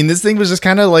don't know. I mean, this thing was just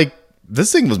kind of like,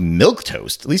 this thing was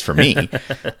milquetoast, at least for me.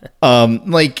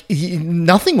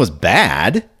 Nothing was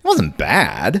bad. It wasn't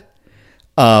bad.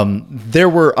 There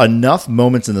were enough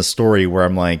moments in the story where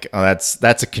I'm like, oh,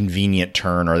 that's a convenient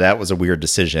turn, or that was a weird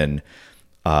decision,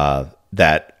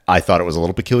 that I thought it was a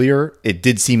little peculiar. It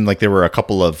did seem like there were a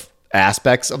couple of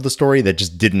aspects of the story that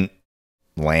just didn't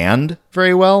land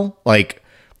very well. Like,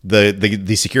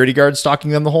 the security guard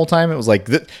stalking them the whole time. It was like,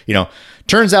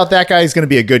 turns out that guy's going to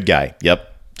be a good guy.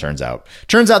 Yep. Turns out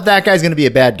that guy's going to be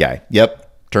a bad guy.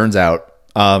 Yep. Turns out,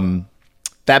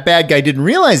 that bad guy didn't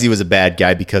realize he was a bad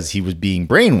guy because he was being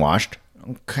brainwashed.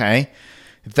 Okay.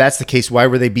 If that's the case, why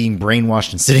were they being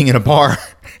brainwashed and sitting in a bar?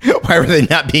 Why were they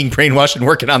not being brainwashed and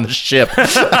working on the ship?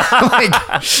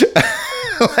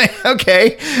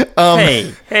 Okay.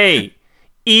 Hey.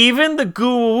 Even the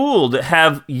Goa'uld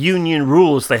have union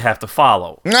rules they have to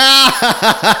follow.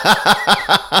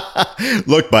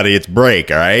 Look, buddy, it's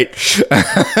break, all right?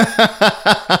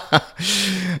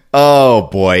 Oh,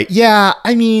 boy. Yeah,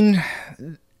 I mean,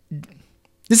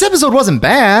 this episode wasn't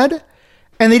bad,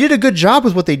 and they did a good job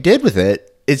with what they did with it.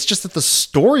 It's just that the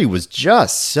story was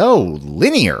just so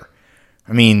linear.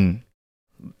 I mean,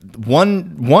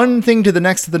 one thing to the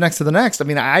next to the next to the next. I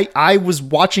mean, I was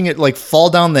watching it like fall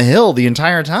down the hill the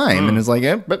entire time, and it's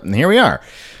like, but here we are.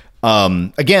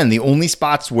 Again, the only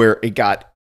spots where it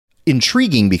got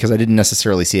intriguing, because I didn't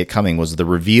necessarily see it coming, was the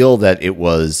reveal that it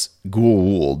was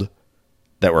Goa'uld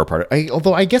that were a part of it.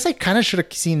 Although I guess I kind of should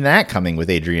have seen that coming with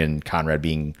Adrian Conrad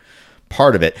being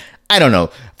part of it. I don't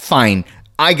know. Fine.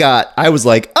 I was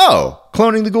like, oh,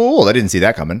 cloning the Goa'uld. I didn't see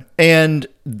that coming. And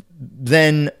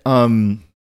then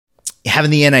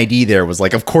having the NID there was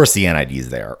like, of course the NID is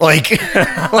there. Like,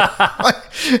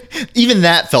 even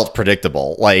that felt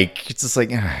predictable. Like, it's just like,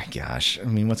 oh, gosh, I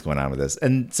mean, what's going on with this?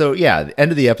 And so, yeah, the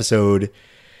end of the episode,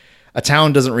 a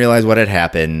town doesn't realize what had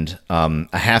happened.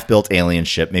 A half-built alien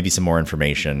ship, maybe some more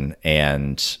information,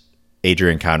 and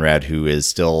Adrian Conrad, who is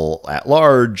still at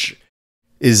large,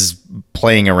 is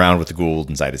playing around with the Goa'uld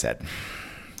inside his head.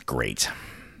 Great.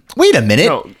 Wait a minute.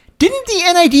 No. Didn't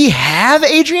the NID have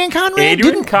Adrian Conrad?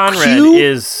 Adrian Conrad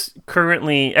is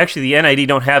currently... Actually, the NID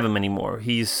don't have him anymore.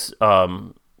 He's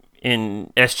in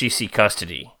SGC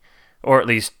custody. Or at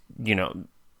least,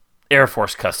 Air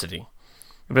Force custody.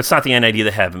 But it's not the NID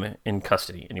that have him in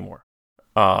custody anymore.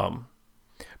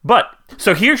 But,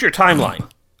 so here's your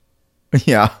timeline.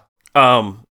 Yeah.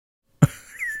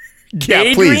 Yeah,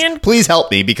 Adrian, please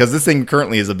help me, because this thing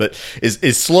currently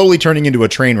is slowly turning into a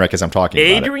train wreck as I'm talking about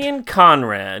it. Adrian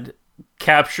Conrad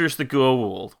captures the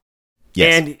Goa'uld,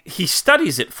 and he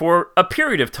studies it for a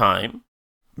period of time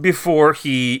before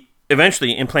he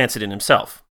eventually implants it in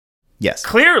himself. Yes.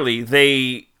 Clearly,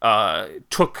 they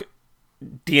took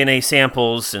DNA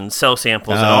samples and cell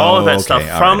samples and all of that stuff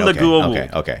from the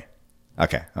Goa'uld. Okay.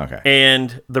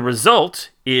 And the result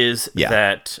is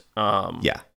that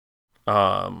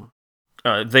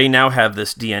they now have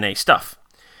this DNA stuff.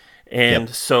 And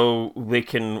so they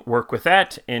can work with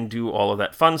that and do all of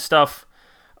that fun stuff.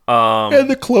 And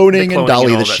the cloning and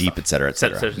Dolly the sheep, et cetera, et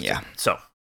cetera. Yeah. So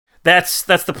that's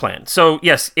the plan. So,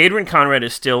 yes, Adrian Conrad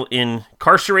is still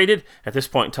incarcerated at this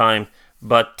point in time,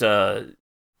 but the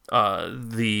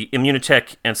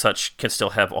Immunotech and such can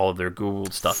still have all of their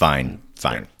Goa'uld stuff. Fine.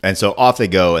 And so off they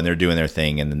go, and they're doing their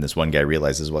thing, and then this one guy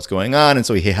realizes what's going on, and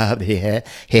so he heps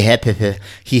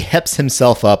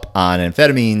himself up on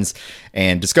amphetamines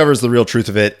and discovers the real truth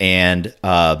of it, and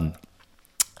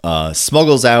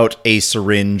smuggles out a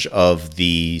syringe of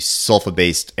the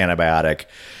sulfa-based antibiotic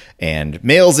and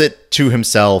mails it to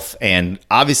himself, and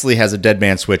obviously has a dead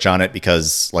man switch on it,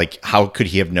 because, like, how could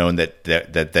he have known that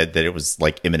it was,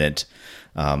 like, imminent?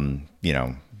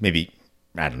 Maybe,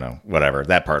 I don't know, whatever.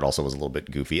 That part also was a little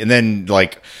bit goofy. And then,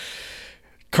 like,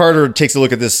 Carter takes a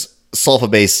look at this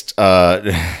sulfa-based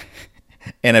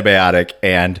antibiotic,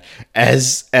 and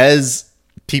as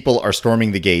people are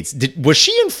storming the gates, was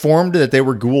she informed that they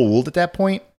were Goa'uld at that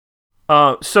point?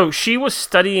 So she was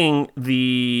studying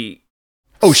the...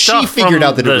 Oh, she figured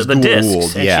out that it was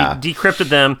Goa'uld. Yeah. She decrypted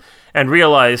them and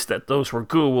realized that those were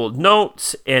Goa'uld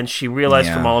notes, and she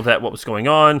realized from all of that what was going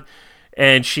on,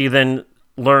 and she then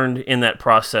learned in that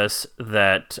process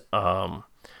that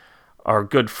our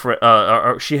good friend,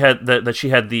 she had the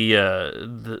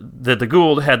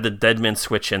Goa'uld had the Deadman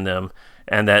switch in them,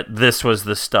 and that this was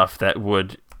the stuff that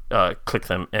would click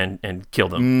them and kill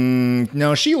them.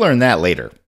 No, she learned that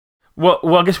later. Well,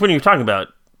 I guess when you're talking about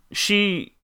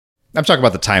I'm talking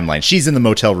about the timeline. She's in the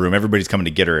motel room. Everybody's coming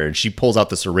to get her, and she pulls out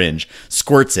the syringe,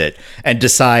 squirts it, and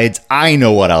decides, I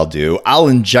know what I'll do. I'll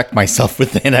inject myself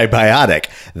with the antibiotic.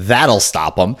 That'll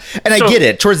stop them. And I get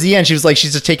it. Towards the end, she was like,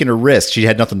 she's just taking a risk. She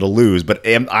had nothing to lose. But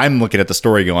I'm looking at the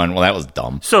story going, well, that was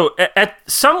dumb. So at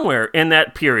somewhere in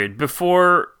that period,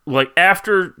 before, like,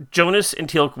 after Jonas and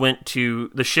Teal'c went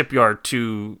to the shipyard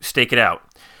to stake it out,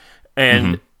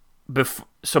 and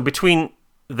so between...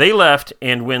 They left,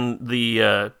 and when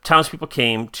the townspeople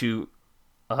came to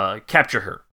capture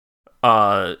her,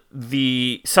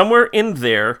 somewhere in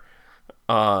there,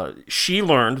 she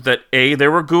learned that A,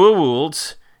 there were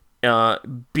Goa'ulds,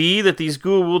 B, that these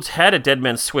Goa'ulds had a dead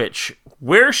man switch.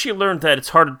 Where she learned that, it's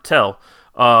hard to tell.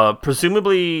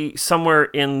 Presumably somewhere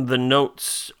in the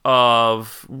notes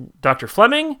of Dr.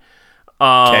 Fleming.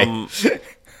 Because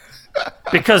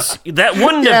that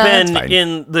wouldn't have been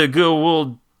in the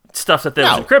Goa'uld stuff that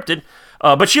was encrypted,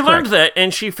 but she learned that,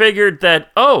 and she figured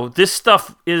that, this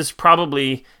stuff is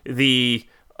probably the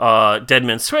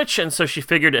Deadman switch, and so she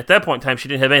figured at that point in time she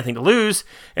didn't have anything to lose,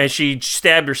 and she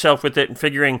stabbed herself with it, and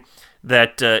figuring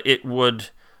that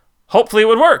hopefully it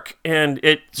would work, and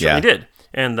it certainly did,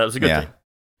 and that was a good thing.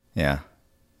 Yeah.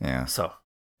 So,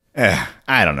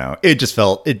 I don't know. It just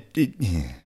felt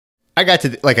I got to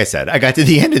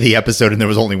the end of the episode, and there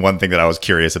was only one thing that I was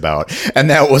curious about, and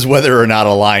that was whether or not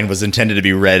a line was intended to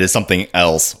be read as something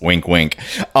else. Wink, wink.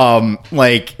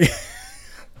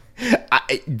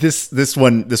 This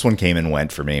one came and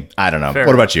went for me. I don't know.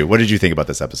 What about you? What did you think about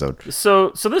this episode?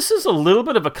 So this is a little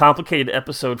bit of a complicated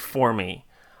episode for me,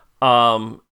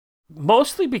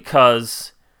 mostly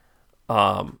because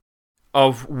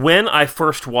of when I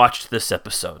first watched this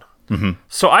episode.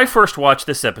 So I first watched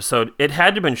this episode. It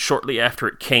had to have been shortly after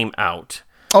it came out.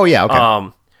 Oh, yeah,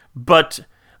 okay. But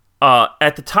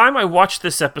at the time I watched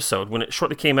this episode, when it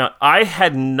shortly came out, I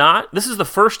had not... This is the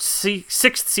first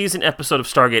sixth season episode of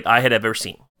Stargate I had ever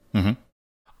seen.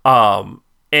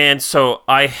 And so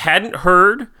I hadn't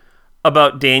heard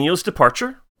about Daniel's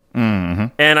departure.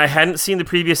 And I hadn't seen the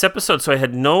previous episode, so I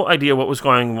had no idea what was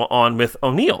going on with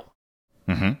O'Neill.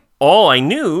 All I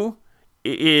knew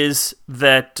is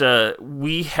that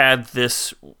we had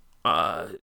this... it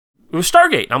was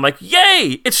Stargate. And I'm like,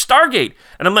 yay, it's Stargate.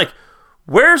 And I'm like,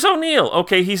 where's O'Neill?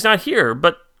 Okay, he's not here,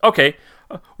 but okay.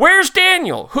 Where's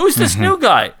Daniel? Who's this new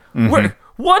guy?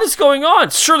 What is going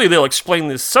on? Surely they'll explain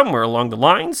this somewhere along the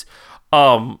lines.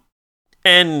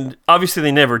 And obviously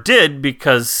they never did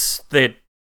because they had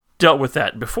dealt with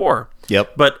that before.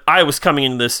 Yep. But I was coming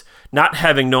into this not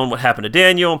having known what happened to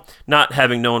Daniel, not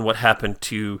having known what happened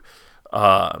to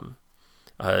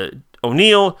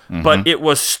O'Neill, but it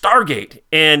was Stargate.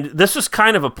 And this was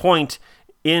kind of a point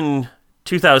in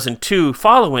 2002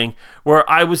 following where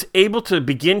I was able to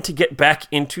begin to get back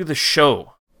into the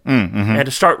show and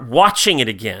to start watching it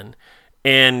again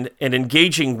and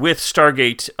engaging with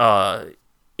Stargate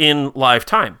in live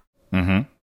time.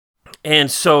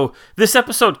 And so this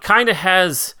episode kind of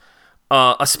has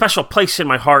a special place in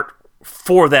my heart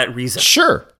for that reason.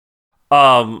 Sure.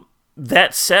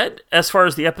 That said, as far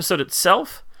as the episode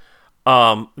itself,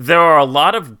 there are a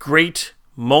lot of great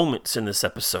moments in this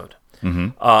episode.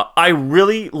 I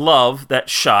really love that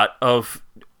shot of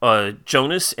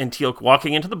Jonas and Teal'c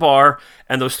walking into the bar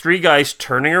and those three guys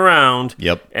turning around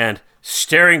and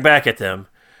staring back at them,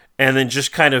 and then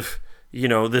just kind of,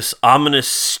 this ominous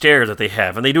stare that they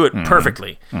have, and they do it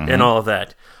perfectly and all of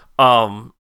that.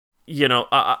 I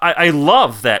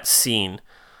love that scene.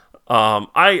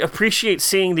 I appreciate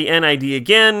seeing the NID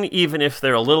again, even if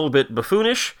they're a little bit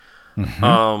buffoonish.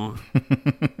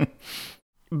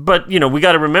 But, we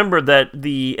got to remember that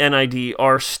the NID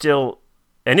are still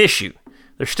an issue.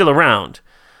 They're still around.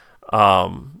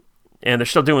 And they're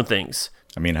still doing things.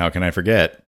 I mean, how can I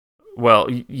forget?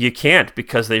 Well, you can't,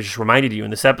 because they just reminded you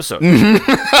in this episode.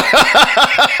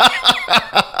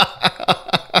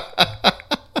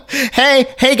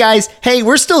 Hey guys. Hey,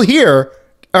 we're still here.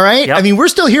 All right? Yep. I mean, we're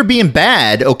still here being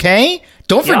bad, okay?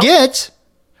 Don't forget.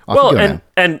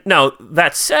 And now,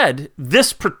 that said,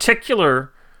 this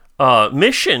particular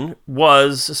mission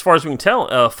was, as far as we can tell,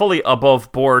 a fully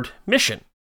above-board mission.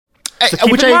 So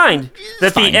keep in mind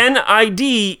that the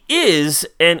NID is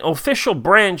an official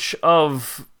branch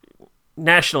of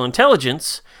national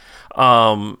intelligence.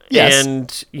 Yes.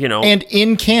 And, And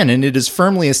in canon, it is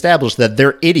firmly established that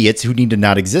they're idiots who need to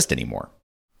not exist anymore.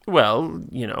 Well,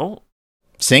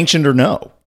 Sanctioned or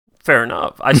no. fair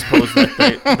enough. I suppose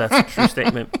that's a true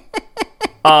statement.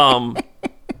 I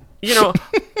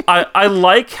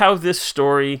like how this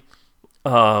story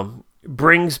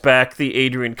brings back the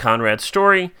Adrian Conrad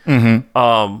story.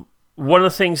 One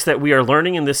of the things that we are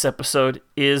learning in this episode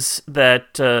is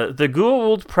that the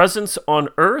Goa'uld presence on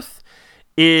Earth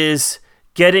is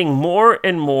getting more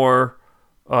and more,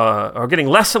 or getting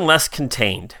less and less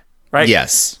contained, right?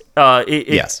 Yes.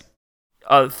 Yes.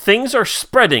 Things are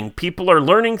spreading. People are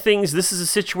learning things. This is a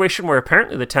situation where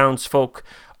apparently the townsfolk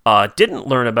didn't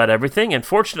learn about everything, and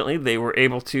fortunately they were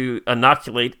able to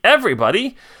inoculate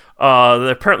everybody. There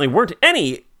apparently weren't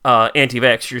any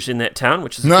anti-vaxxers in that town,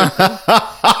 which is a good thing.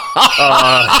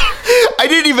 I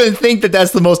didn't even think that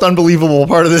that's the most unbelievable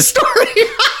part of this story.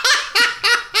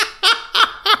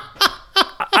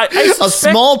 I a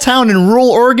small town in rural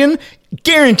Oregon,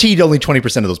 guaranteed only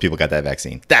 20% of those people got that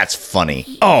vaccine. That's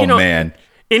funny. Oh, man.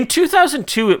 In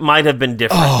 2002, it might have been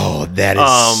different. Oh, that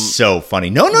is so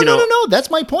funny. No. That's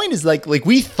my point, is like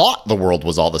we thought the world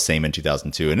was all the same in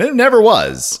 2002, and it never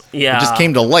was. Yeah. It just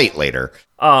came to light later.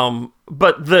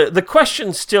 But the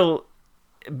question still,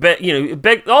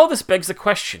 all this begs the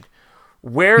question: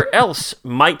 where else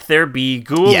might there be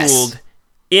Goa'uld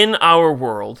in our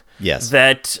world? Yes.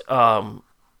 That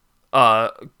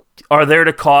are there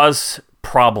to cause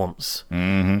problems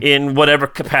in whatever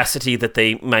capacity that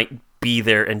they might be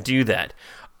there and do that.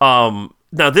 Now,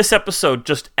 this episode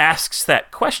just asks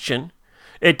that question.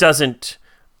 It doesn't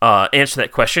answer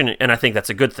that question, and I think that's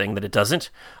a good thing that it doesn't.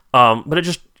 But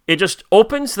it just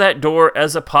opens that door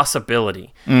as a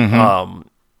possibility.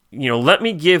 Let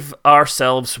me give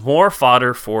ourselves more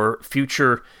fodder for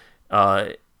future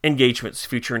engagements,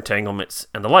 future entanglements,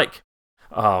 and the like.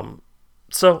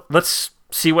 So let's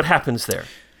see what happens there.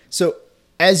 So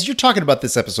as you're talking about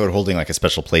this episode holding like a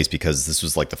special place because this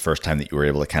was like the first time that you were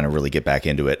able to kind of really get back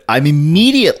into it, I'm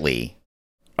immediately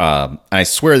and I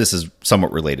swear this is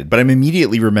somewhat related, but I'm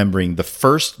immediately remembering the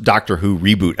first Doctor Who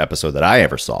reboot episode that I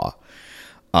ever saw.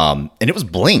 And it was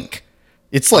Blink.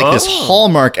 It's like this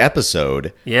hallmark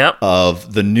episode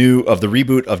of the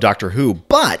reboot of Doctor Who,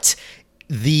 but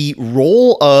the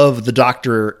role of the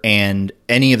Doctor and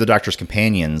any of the Doctor's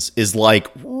companions is like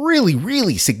really,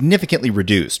 really significantly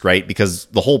reduced, right? Because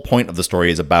the whole point of the story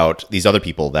is about these other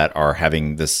people that are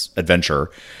having this adventure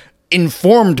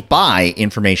informed by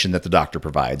information that the Doctor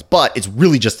provides, but it's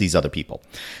really just these other people.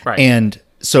 Right. And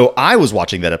so I was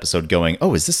watching that episode going,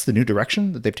 oh, is this the new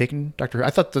direction that they've taken Doctor Who? I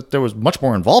thought that there was much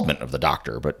more involvement of the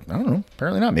Doctor, but I don't know,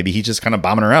 apparently not. Maybe he's just kind of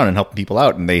bombing around and helping people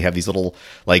out, and they have these little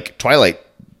like Twilight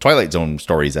Zone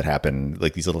stories that happen,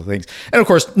 like these little things. And of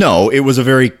course, no, it was a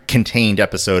very contained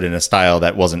episode in a style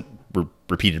that wasn't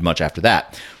repeated much after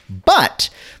that.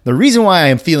 But the reason why I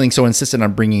am feeling so insistent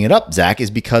on bringing it up, Zach, is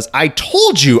because I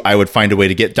told you I would find a way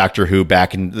to get Doctor Who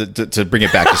back and to bring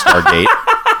it back to Stargate.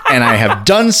 And I have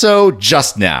done so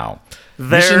just now.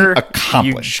 Mission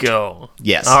accomplished. You go.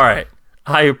 Yes. All right.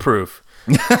 I approve.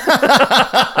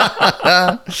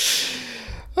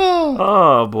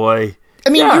 Oh boy. I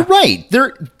mean, you're right.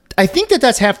 I think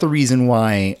that's half the reason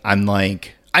why I'm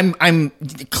like, I'm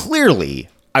clearly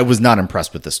I was not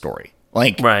impressed with the story.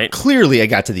 Like, clearly I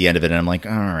got to the end of it and I'm like,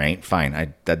 all right,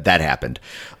 fine. That happened.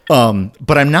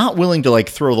 But I'm not willing to like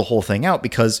throw the whole thing out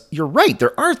because you're right.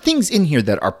 There are things in here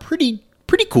that are pretty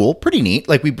cool, pretty neat.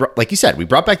 Like like you said, we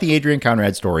brought back the Adrian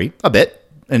Conrad story a bit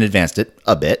and advanced it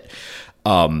a bit.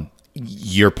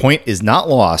 Your point is not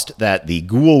lost that the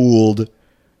Goa'uld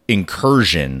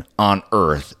incursion on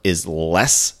Earth is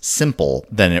less simple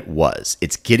than it was.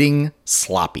 It's getting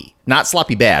sloppy. Not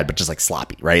sloppy bad, but just like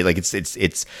sloppy, right? Like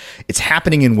it's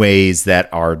happening in ways that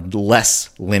are less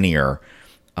linear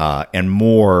and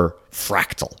more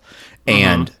fractal.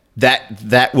 And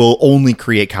that will only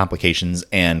create complications,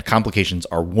 and complications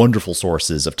are wonderful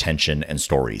sources of tension and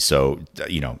story. So,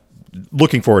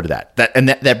 looking forward to that.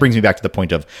 That brings me back to the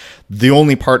point of the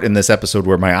only part in this episode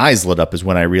where my eyes lit up is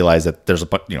when I realized that there's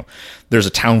a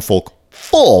town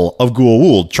full of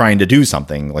Goa'uld trying to do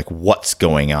something. Like, what's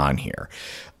going on here?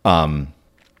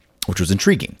 Which was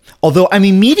intriguing. Although I'm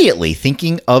immediately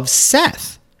thinking of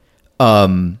Seth.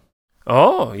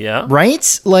 Oh yeah.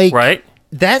 Right? Like, right.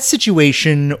 That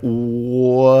situation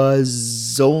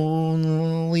was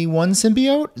only one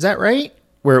symbiote. Is that right?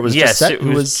 Where it was just Seth? Yes, it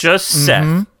was just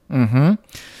Seth. And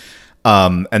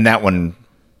that one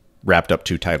wrapped up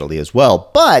too tidily as well.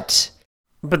 But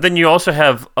then you also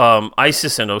have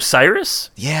Isis and Osiris.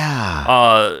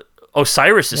 Yeah.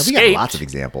 Osiris escaped. We got lots of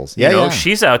examples. Yeah,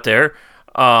 she's out there.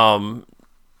 So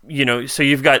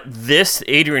you've got this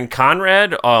Adrian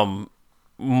Conrad.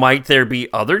 Might there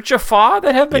be other Jaffa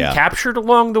that have been captured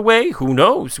along the way? Who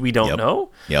knows? We don't know.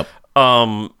 Yep.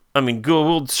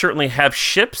 Goa'uld certainly have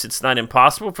ships. It's not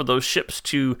impossible for those ships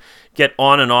to get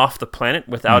on and off the planet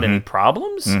without any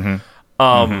problems.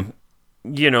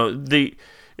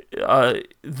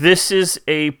 This is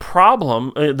a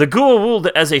problem. The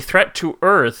Goa'uld as a threat to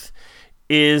Earth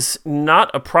is not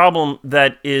a problem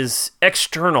that is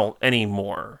external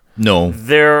anymore. No.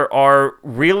 There are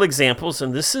real examples,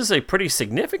 and this is a pretty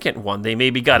significant one. They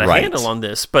maybe got a handle on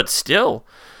this, but still,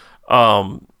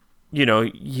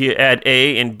 you add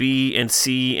A and B and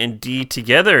C and D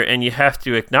together, and you have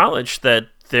to acknowledge that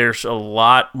there's a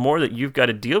lot more that you've got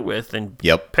to deal with and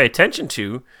pay attention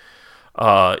to.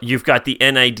 You've got the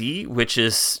NID, which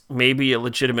is maybe a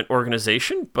legitimate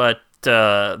organization, but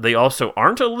they also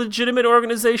aren't a legitimate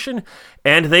organization,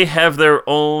 and they have their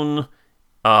own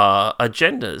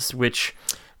agendas, which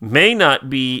may not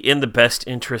be in the best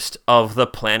interest of the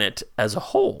planet as a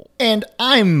whole. And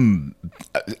I'm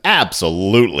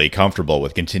absolutely comfortable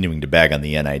with continuing to bag on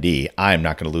the NID. I'm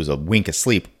not going to lose a wink of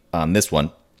sleep on this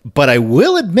one. But I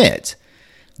will admit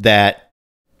that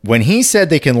when he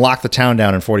said they can lock the town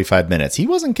down in 45 minutes, he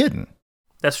wasn't kidding.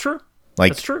 That's true.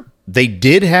 That's true. They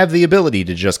did have the ability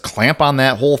to just clamp on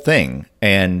that whole thing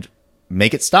and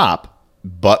make it stop,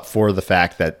 but for the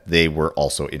fact that they were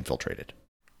also infiltrated.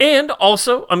 And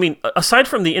also, aside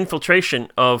from the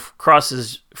infiltration of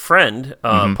Cross's friend,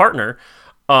 partner,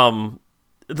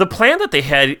 the plan that they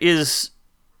had is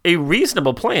a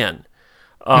reasonable plan.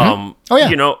 Oh,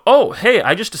 yeah. Hey,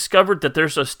 I just discovered that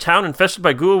there's a town infested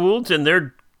by Goa'uld, and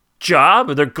their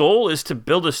goal is to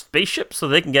build a spaceship so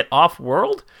they can get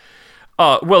off-world.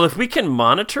 Well, if we can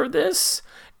monitor this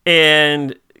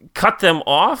and cut them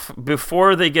off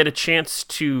before they get a chance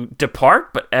to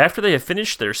depart, but after they have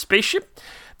finished their spaceship,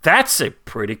 that's a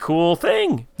pretty cool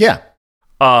thing. Yeah.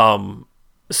 So,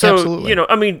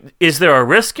 absolutely. Is there a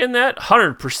risk in that?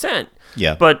 100%.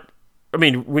 Yeah. But I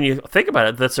mean, when you think about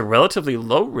it, that's a relatively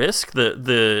low risk.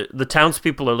 The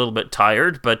townspeople are a little bit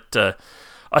tired, but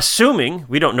assuming,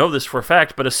 we don't know this for a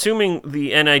fact, but assuming the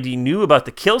NID knew about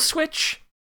the kill switch,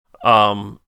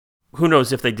 who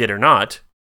knows if they did or not.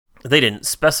 They didn't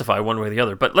specify one way or the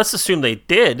other, but let's assume they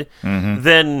did.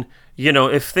 Then,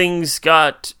 if things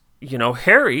got,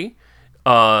 hairy,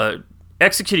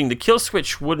 executing the kill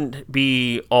switch wouldn't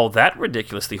be all that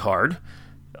ridiculously hard.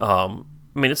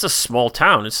 I mean, it's a small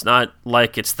town. It's not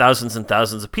like it's thousands and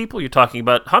thousands of people. You're talking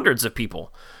about hundreds of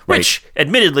people, which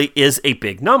admittedly is a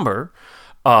big number.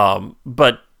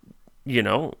 But,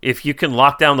 if you can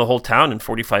lock down the whole town in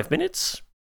 45 minutes,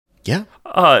 yeah,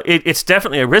 it's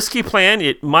definitely a risky plan.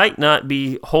 It might not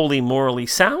be wholly morally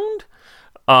sound,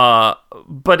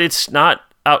 but it's not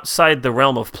outside the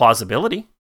realm of plausibility.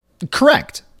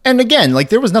 Correct. And again, like,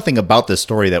 there was nothing about this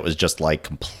story that was just like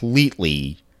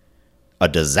completely a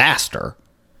disaster.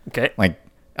 Okay. Like,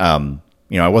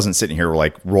 I wasn't sitting here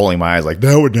like rolling my eyes like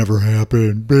that would never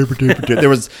happen. There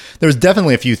was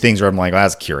definitely a few things where I'm like, well,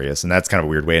 that's curious, and that's kind of a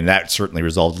weird way, and that certainly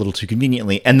resolved a little too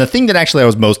conveniently. And the thing that actually I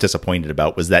was most disappointed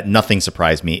about was that nothing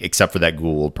surprised me except for that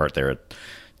Goa'uld part there at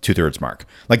 2/3 mark.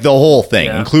 Like, the whole thing,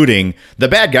 including the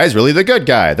bad guy's really the good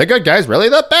guy. The good guy's really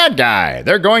the bad guy.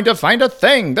 They're going to find a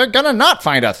thing. They're going to not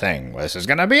find a thing. This is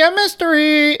going to be a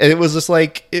mystery. It was just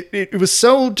like, it was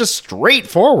so just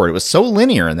straightforward. It was so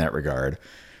linear in that regard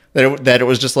that it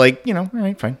was just like, all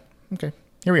right, fine. Okay,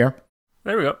 here we are.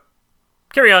 There we go.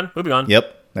 Carry on. Moving on.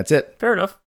 Yep, that's it. Fair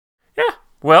enough. Yeah.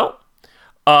 Well,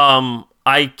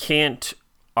 I can't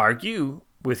argue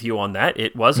with you on that.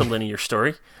 It was a linear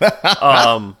story.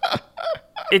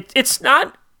 It's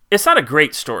not a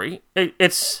great story.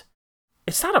 It's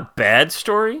not a bad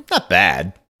story. Not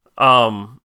bad.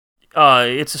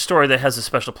 It's a story that has a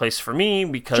special place for me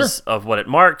because of what it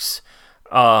marks.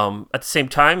 At the same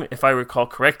time, if I recall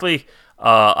correctly,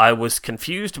 I was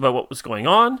confused about what was going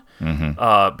on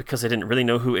because I didn't really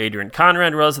know who Adrian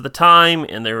Conrad was at the time,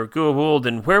 and there were Goa'uld,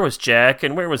 and where was Jack,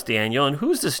 and where was Daniel, and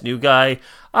who's this new guy?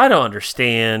 I don't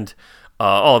understand.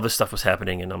 All of this stuff was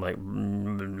happening, and I'm like,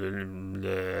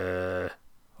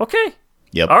 okay.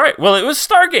 Yep. All right, well, it was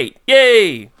Stargate.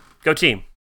 Yay! Go team.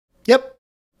 Yep.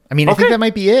 I mean, I think that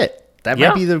might be it. That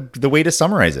might be the way to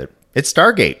summarize it. It's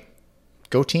Stargate.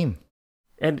 Go team.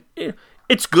 And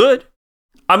it's good.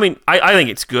 I mean, I think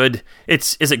it's good.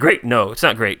 Is it great? No, it's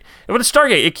not great. But it's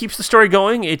Stargate. It keeps the story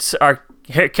going. It's our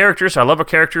characters. I love our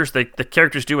characters. The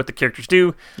characters do what the characters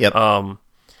do. Yep. I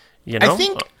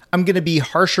think I'm going to be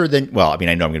harsher than... Well, I mean,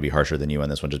 I know I'm going to be harsher than you on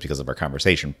this one just because of our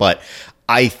conversation. But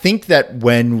I think that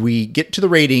when we get to the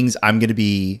ratings, I'm going to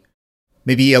be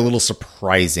maybe a little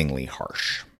surprisingly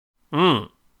harsh.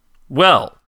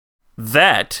 Well,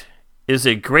 that is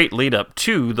a great lead up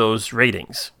to those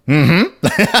ratings. You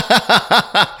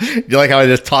like how I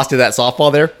just tossed you that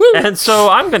softball there? Woo! And so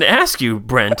I'm going to ask you,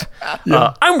 Brent.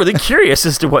 I'm really curious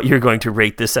as to what you're going to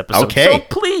rate this episode. Okay. So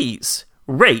please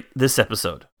rate this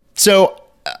episode. So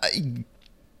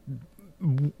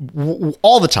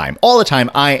all the time,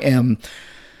 I am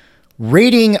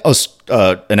rating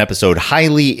an episode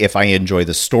highly if I enjoy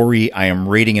the story. I am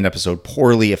rating an episode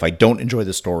poorly if I don't enjoy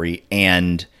the story,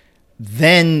 and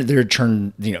then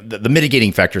the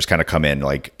mitigating factors kind of come in,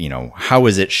 like, how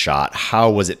is it shot? How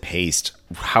was it paced?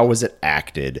 How was it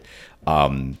acted?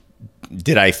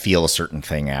 Did I feel a certain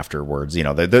thing afterwards?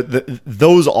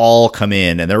 Those all come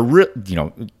in, and they're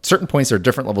certain points are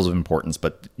different levels of importance,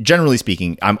 but generally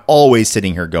speaking, I'm always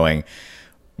sitting here going,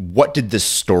 what did this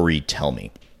story tell me?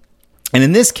 And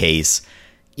in this case,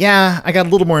 I got a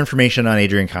little more information on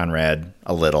Adrian Conrad,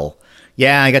 a little.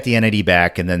 I got the NID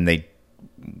back, and then they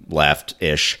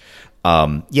left-ish.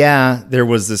 There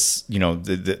was this,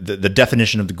 the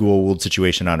definition of the Goa'uld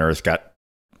situation on Earth got,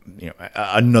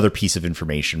 another piece of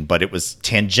information, but it was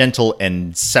tangential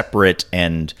and separate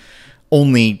and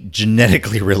only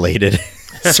genetically related,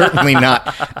 certainly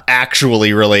not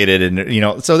actually related.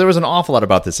 And, so there was an awful lot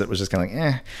about this that was just kind of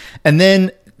like, And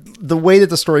then the way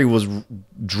that the story was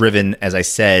driven, as I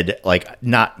said, like,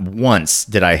 not once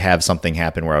did I have something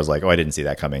happen where I was like, oh, I didn't see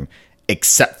that coming,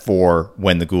 except for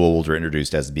when the Goa'uld were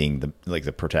introduced as being the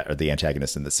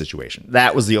antagonist in this situation.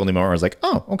 That was the only moment where I was like,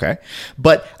 oh, okay.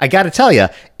 But I got to tell you,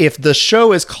 if the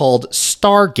show is called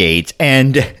Stargate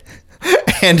and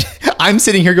I'm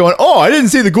sitting here going, oh, I didn't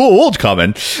see the Goa'uld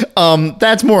coming,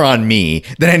 that's more on me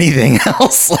than anything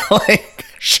else. Like,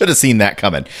 should have seen that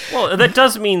coming. Well, that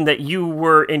does mean that you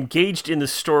were engaged in the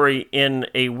story in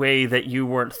a way that you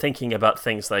weren't thinking about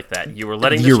things like that. You were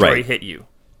letting the story hit you.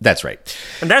 That's right.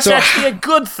 And that's actually a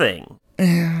good thing.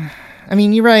 I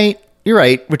mean, you're right. You're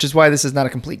right, which is why this is not a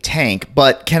complete tank.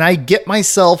 But can I get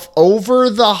myself over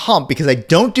the hump? Because I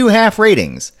don't do half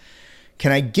ratings.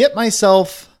 Can I get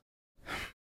myself...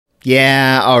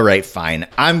 Yeah, all right, fine.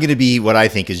 I'm going to be what I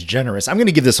think is generous. I'm going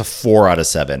to give this a 4 out of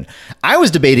 7. I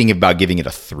was debating about giving it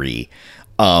a 3.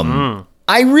 I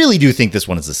really do think this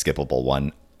one is a skippable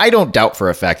one. I don't doubt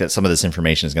for a fact that some of this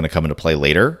information is going to come into play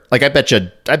later. Like I bet you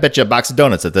a box of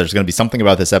donuts that there's going to be something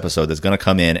about this episode that's going to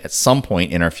come in at some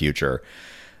point in our future.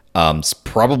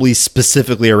 Probably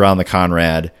specifically around the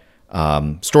Conrad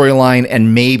storyline,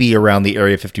 and maybe around the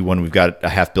Area 51. We've got a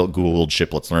half-built Goa'uld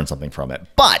ship. Let's learn something from it.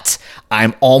 But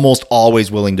I'm almost always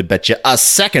willing to bet you a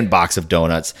second box of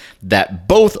donuts that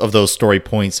both of those story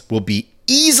points will be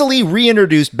easily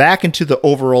reintroduced back into the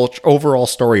overall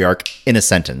story arc in a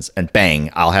sentence, and bang,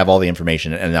 I'll have all the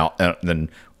information, and then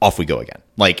off we go again.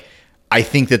 Like, I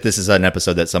think that this is an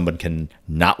episode that someone can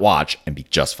not watch and be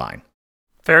just fine.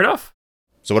 Fair enough.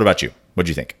 So what about you? What do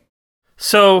you think?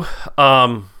 So,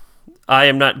 I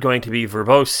am not going to be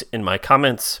verbose in my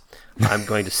comments. I'm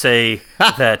going to say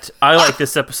that I like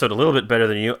this episode a little bit better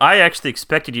than you. I actually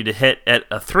expected you to hit at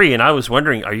a 3, and I was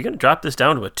wondering, are you going to drop this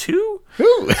down to a 2?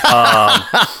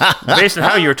 Based on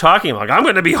how you were talking, I'm like, I'm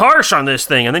going to be harsh on this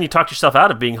thing, and then you talked yourself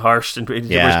out of being harsh, and it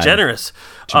was generous.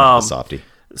 Softy.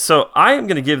 So I am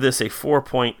going to give this a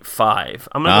 4.5.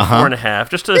 I'm going to go 4.5,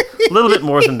 just a little bit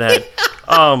more than that.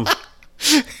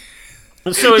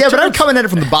 So yeah, but I'm coming at it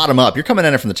from the bottom up. You're coming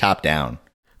at it from the top down.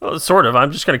 Well, sort of.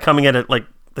 I'm just kind of coming at it like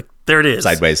there it is.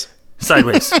 Sideways.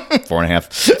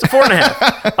 4.5. It's a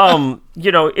 4.5.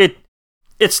 You know,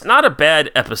 it's not a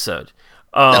bad episode.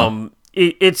 No.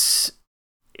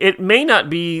 It may not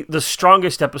be the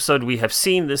strongest episode we have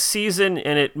seen this season,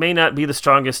 and it may not be the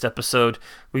strongest episode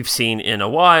we've seen in a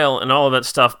while, and all of that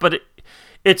stuff. But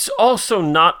it's also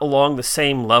not along the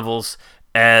same levels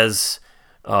as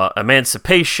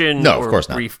Emancipation, no, of or course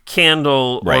not. Brief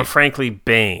Candle, or frankly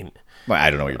Bane. Well, I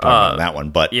don't know what you're talking about on that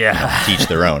one, but yeah. Teach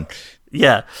their own.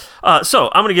 Yeah. So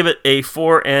I'm going to give it a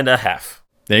 4.5.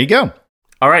 There you go.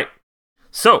 All right.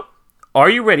 So,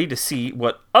 are you ready to see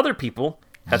what other people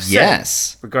have said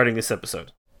regarding this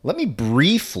episode? Let me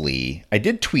briefly. I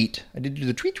did do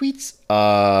the tweets.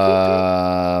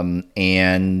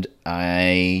 And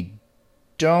I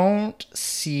don't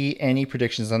see any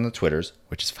predictions on the Twitters,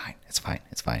 which is fine. It's fine.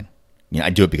 You know, I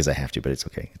do it because I have to, but it's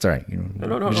okay. It's all right.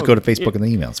 No. Just go to Facebook and the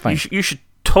email. It's fine. You should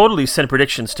totally send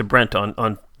predictions to Brent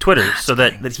on Twitter so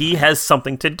that he has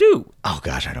something to do. Oh,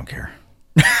 gosh, I don't care.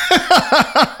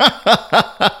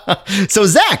 So,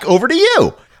 Zach, over to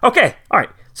you. Okay. All right.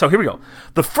 So here we go.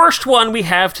 The first one we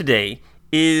have today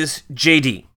is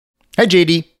JD. Hi,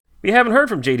 JD. We haven't heard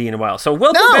from JD in a while, so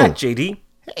welcome back, JD.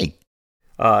 Hey.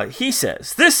 He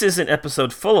says, this is an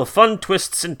episode full of fun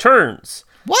twists and turns.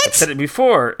 What? I've said it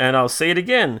before, and I'll say it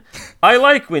again. I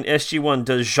like when SG-1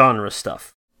 does genre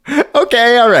stuff.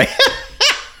 Okay, all right.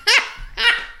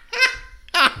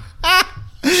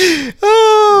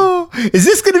 Oh, is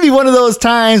this going to be one of those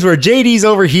times where JD's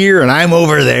over here and I'm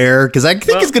over there? Because I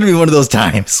think it's going to be one of those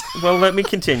times. Well, let me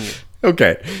continue.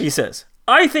 Okay. He says,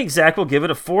 I think Zach will give it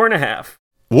a 4.5.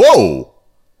 Whoa.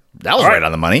 That was right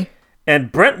on the money.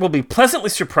 And Brent will be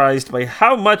pleasantly surprised by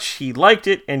how much he liked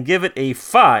it and give it a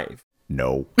 5.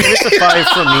 No. And it's a 5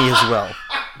 from me as well.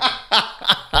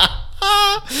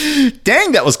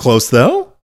 Dang, that was close,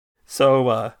 though. So,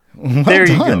 well there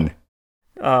done. You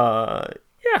go.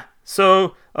 Yeah.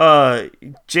 So,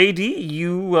 JD,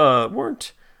 you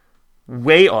weren't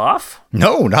way off.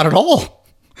 No, not at all.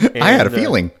 I had a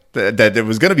feeling that it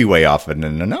was going to be way off,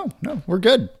 and no, we're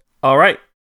good. All right.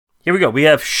 Here we go. We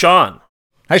have Sean.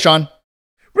 Hi, Sean.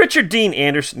 Richard Dean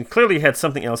Anderson clearly had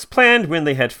something else planned when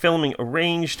they had filming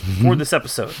arranged for this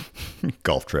episode.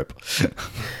 Golf trip.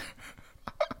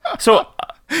 So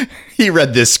he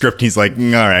read this script. And he's like, all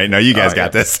right, no, you guys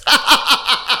got this.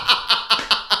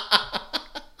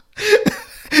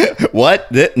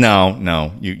 What?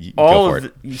 No. You go for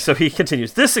it. So he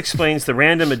continues. This explains the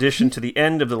random addition to the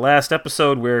end of the last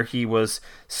episode where he was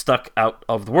stuck out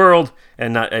of the world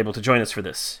and not able to join us for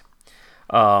this.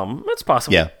 That's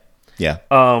possible. Yeah.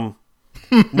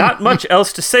 Not much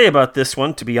else to say about this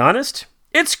one, to be honest.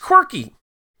 It's quirky.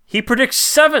 He predicts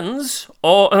sevens,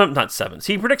 not sevens.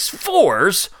 He predicts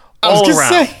fours all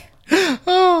around.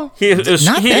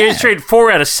 He traded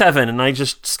 4 out of 7, and I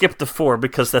just skipped the 4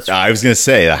 because that's. I was going to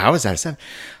say, how is that a 7?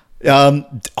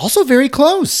 Also very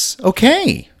close.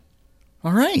 Okay.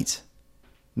 All right.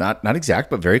 Not exact,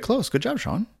 but very close. Good job,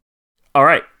 Sean. All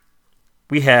right.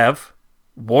 We have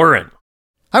Warren.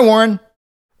 Hi, Warren.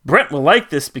 Brent will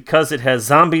like this because it has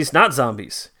zombies, not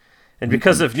zombies. And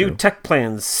because of new tech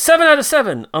plans, 7 out of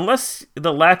 7. Unless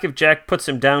the lack of Jack puts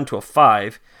him down to a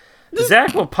 5,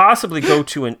 Zach will possibly go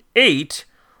to an 8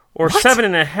 or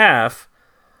 7.5,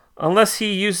 unless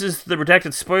he uses the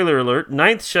redacted spoiler alert,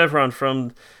 9th chevron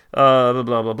from blah,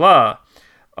 blah, blah,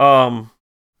 blah.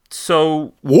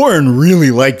 So Warren really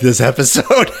liked this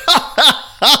episode.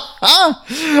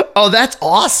 Oh, that's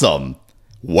awesome.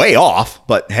 Way off,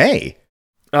 but hey.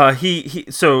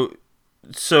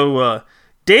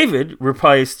 David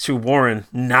replies to Warren,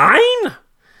 9?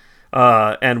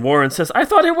 And Warren says, I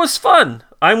thought it was fun.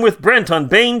 I'm with Brent on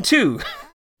Bane too.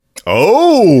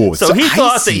 Oh, so he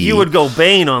thought that you would go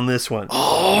Bane on this one.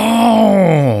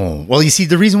 Oh, well, you see,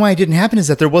 the reason why it didn't happen is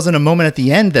that there wasn't a moment at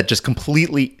the end that just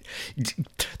completely...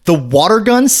 The water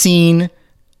gun scene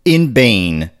in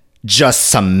Bane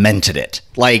just cemented it.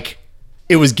 Like,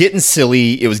 it was getting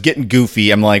silly. It was getting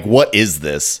goofy. I'm like, what is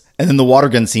this? And then the water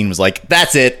gun scene was like,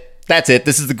 that's it. That's it.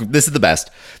 This is the best.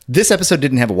 This episode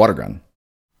didn't have a water gun.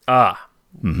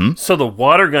 So the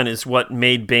water gun is what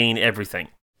made Bane everything.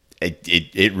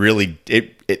 It really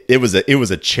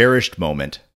was a cherished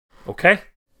moment. Okay.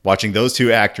 Watching those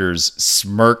two actors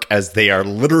smirk as they are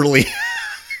literally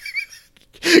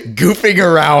goofing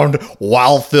around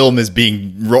while film is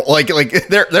being like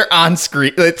they're on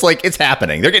screen. It's like it's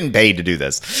happening. They're getting paid to do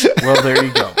this. Well, there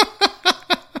you go.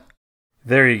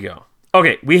 There you go.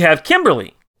 Okay, we have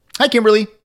Kimberly. Hi, Kimberly.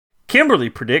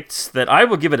 Kimberly predicts that I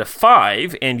will give it a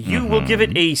 5 and you will give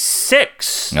it a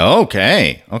 6.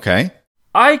 Okay.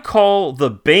 I call the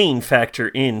Bane factor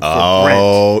in for Brent.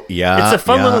 Oh, yeah. It's a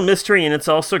fun little mystery, and it's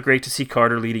also great to see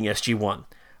Carter leading SG-1.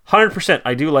 100%,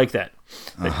 I do like that.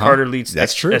 That Carter leads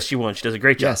That's true. SG-1. She does a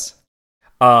great job. Yes.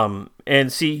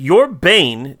 And see, your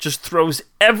Bane just throws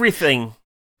everything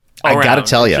around. I gotta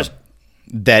tell you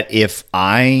that if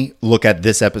I look at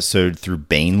this episode through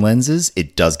Bane lenses,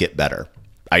 it does get better.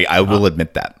 I will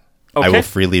admit that. Okay. I will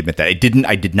freely admit that. I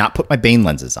did not put my Bane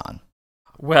lenses on.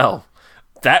 Well,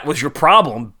 that was your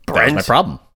problem, Brent. That was my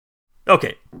problem.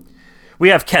 Okay. We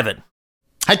have Kevin.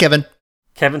 Hi, Kevin.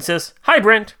 Kevin says, hi,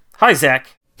 Brent. Hi,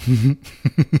 Zach.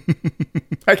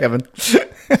 Hi, Kevin.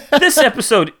 This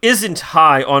episode isn't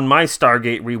high on my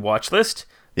Stargate rewatch list,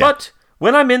 but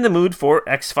when I'm in the mood for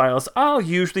X-Files, I'll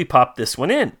usually pop this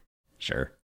one in.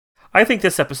 Sure. I think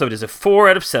this episode is a 4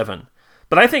 out of 7,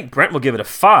 but I think Brent will give it a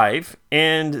 5,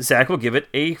 and Zach will give it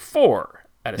a 4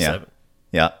 out of 7.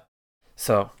 Yeah.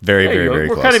 So very close.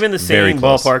 We're kind of in the same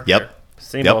ballpark there.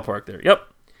 Same ballpark there. Yep.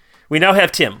 We now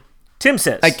have Tim. Tim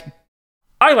says,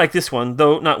 I like this one,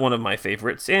 though not one of my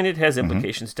favorites, and it has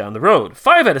implications down the road.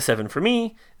 5 out of 7 for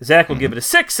me. Zach will give it a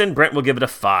 6, and Brent will give it a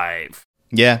 5.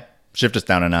 Yeah. Shift us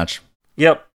down a notch.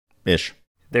 Yep. Ish.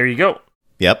 There you go.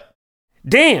 Yep.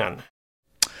 Dan.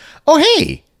 Oh,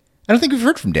 hey. I don't think we've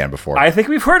heard from Dan before. I think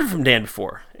we've heard from Dan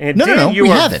before. And Dan, no, you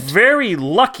we are haven't. very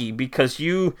lucky because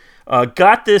you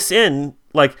got this in.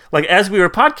 Like as we were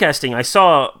podcasting, I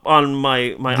saw on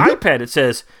my iPad, it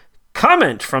says,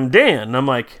 comment from Dan. And I'm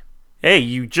like, hey,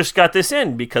 you just got this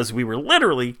in because we were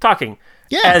literally talking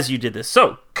as you did this.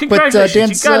 So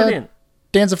congratulations, you got it in.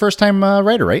 Dan's a first-time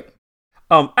writer, right?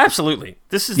 Absolutely.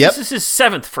 This is his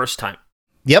 7th first time.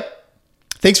 Yep.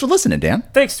 Thanks for listening, Dan.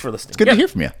 Thanks for listening. It's good to hear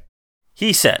from you.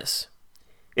 He says,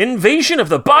 Invasion of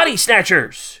the Body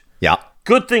Snatchers. Yeah.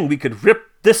 Good thing we could rip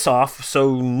this off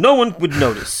so no one would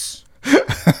notice.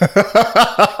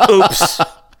 Oops.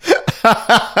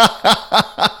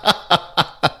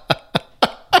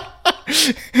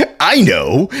 I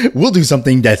know. We'll do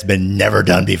something that's been never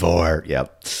done before.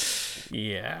 Yep.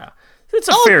 Yeah. It's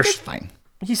a fair... fine.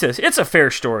 He says, it's a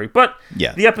fair story, but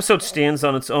the episode stands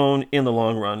on its own in the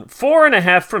long run.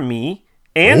 4.5 from me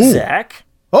and Zach.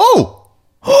 Oh!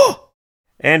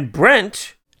 And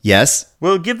Brent... Yes?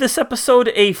 will give this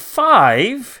episode a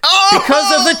 5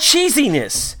 because of the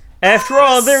cheesiness. After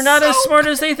all, they're not as smart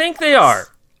as they think they are.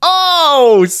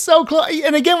 Oh, so close.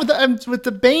 And again, with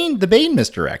the Bane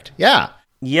misdirect. Yeah.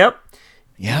 Yep.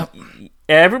 Yep.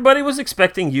 Everybody was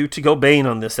expecting you to go Bane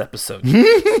on this episode.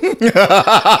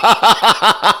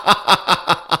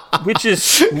 Which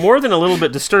is more than a little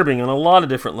bit disturbing on a lot of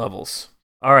different levels.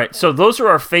 All right, so those are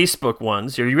our Facebook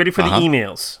ones. Are you ready for the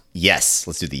emails? Yes,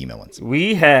 let's do the email ones.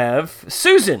 We have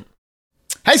Susan.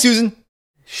 Hi, Susan.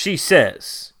 She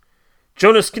says,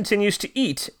 Jonas continues to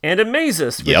eat and amaze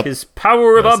us with his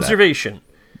power of observation.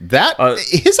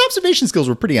 His observation skills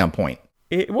were pretty on point.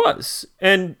 It was.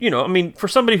 And, for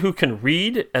somebody who can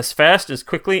read as fast, as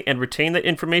quickly, and retain that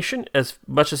information as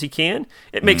much as he can,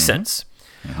 it makes sense.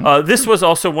 This was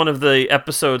also one of the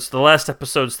last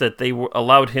episodes that they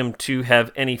allowed him to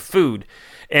have any food.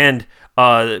 And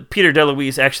Peter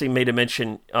DeLuise actually made a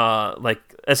mention, like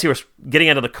as he was getting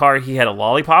out of the car, he had a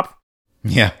lollipop.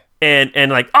 Yeah. And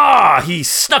he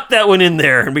snuck that one in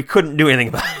there, and we couldn't do anything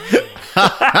about it.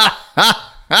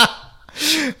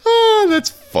 Oh, that's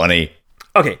funny.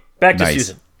 Okay, back to Nice.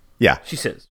 Susan. Yeah. She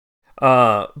says,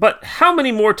 but how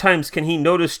many more times can he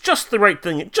notice just the right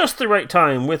thing at just the right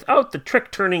time without the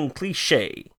trick-turning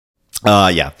cliche?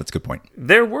 Yeah, that's a good point.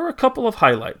 There were a couple of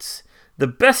highlights. The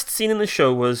best scene in the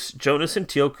show was Jonas and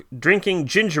Teal'c drinking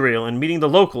ginger ale and meeting the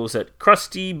locals at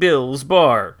Krusty Bill's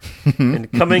bar.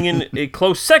 And coming in a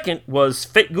close second was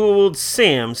Fate Gould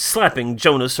Sam slapping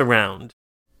Jonas around.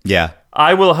 Yeah.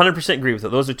 I will 100% agree with it.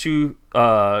 Those are two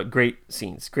great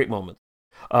scenes, great moments.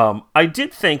 I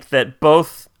did think that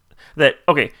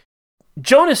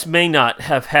Jonas may not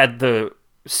have had the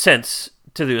sense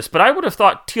to do this, but I would have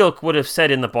thought Teal'c would have said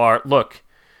in the bar, look,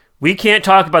 we can't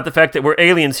talk about the fact that we're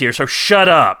aliens here, so shut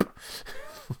up.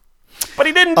 But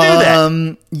he didn't do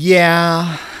that.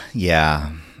 Yeah.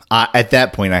 At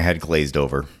that point, I had glazed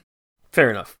over. Fair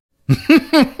enough.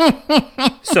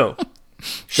 So,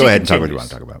 Go ahead and talk what you want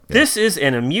to talk about. Yeah. This is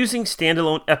an amusing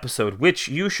standalone episode, which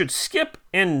you should skip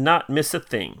and not miss a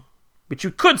thing. Which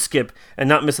you could skip and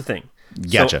not miss a thing.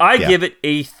 Gotcha. So I give it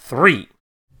a 3.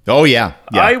 Oh, yeah.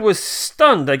 I was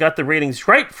stunned I got the ratings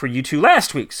right for you two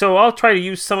last week, so I'll try to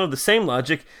use some of the same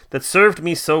logic that served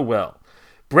me so well.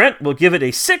 Brent will give it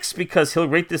a 6 because he'll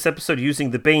rate this episode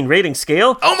using the Bain rating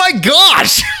scale. Oh my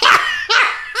gosh!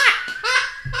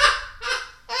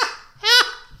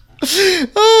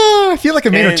 I feel like I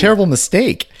made a terrible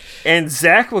mistake. And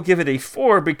Zach will give it a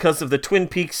 4 because of the Twin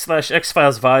Peaks /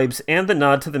 X-Files vibes and the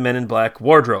nod to the Men in Black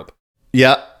wardrobe.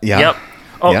 Yep.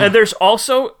 Oh, and there's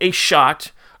also a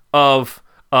shot of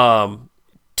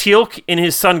Teal'c in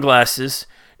his sunglasses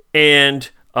and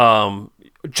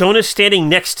Jonas standing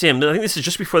next to him. I think this is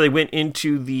just before they went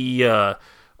into the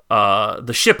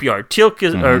shipyard. Teal'c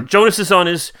is, or Jonas is on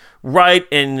his right,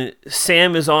 and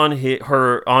Sam is on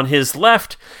his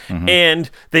left, and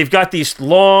they've got these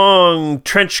long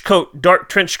dark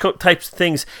trench coat types of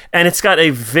things, and it's got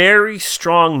a very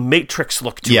strong Matrix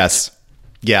look to it. Yes.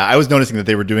 Yeah, I was noticing that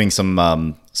they were doing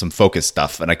some focus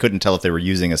stuff, and I couldn't tell if they were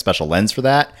using a special lens for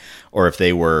that or if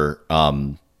they were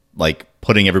like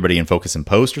putting everybody in focus in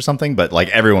post or something. But like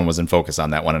everyone was in focus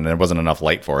on that one, and there wasn't enough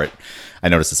light for it. I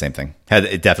noticed the same thing.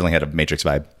 It definitely had a Matrix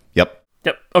vibe. Yep.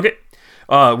 Okay.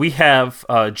 We have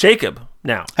Jacob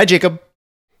now. Hi, Jacob.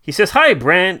 He says, "Hi,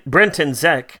 Brent and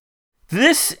Zach.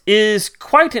 This is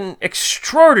quite an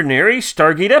extraordinary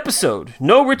Stargate episode.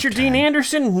 No Richard Dean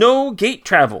Anderson, no gate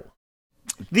travel.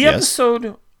 The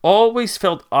episode always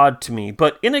felt odd to me,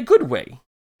 but in a good way.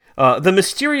 The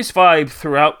mysterious vibe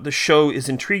throughout the show is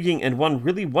intriguing, and one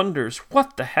really wonders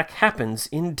what the heck happens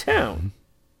in town.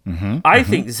 I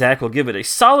think Zach will give it a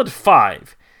solid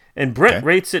 5, and Brent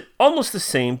rates it almost the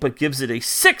same, but gives it a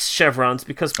 6 chevrons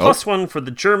because +1 for the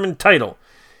German title,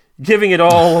 giving it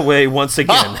all away once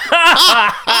again."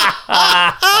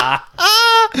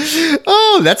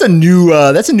 Oh, that's a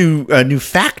new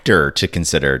factor to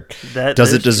consider.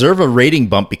 Does it deserve a rating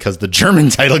bump because the German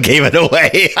title gave it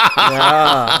away?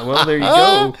 Well, there you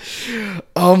go.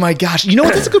 Oh my gosh. You know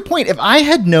what? That's a good point. If I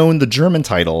had known the German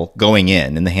title going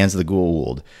in the hands of the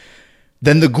Goa'uld,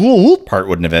 then the Goa'uld part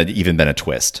wouldn't have even been a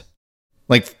twist.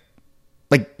 Like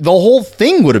the whole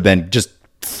thing would have been just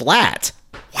flat.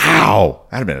 Wow.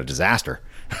 That'd have been a disaster.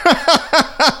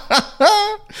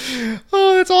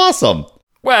 Oh, that's awesome.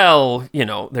 Well,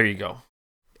 there you go.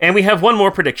 And we have one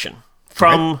more prediction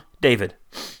from David.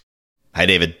 Hi,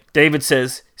 David. David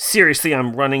says, "Seriously,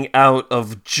 I'm running out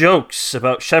of jokes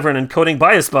about Chevron encoding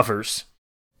bias buffers."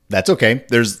 That's okay.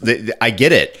 I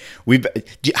get it.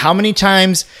 How many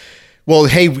times? Well,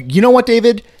 hey, you know what,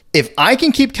 David? If I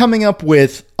can keep coming up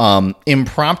with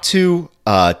impromptu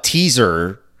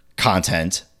teaser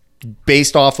content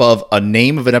based off of a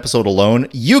name of an episode alone,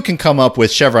 you can come up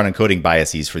with Chevron encoding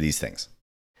biases for these things.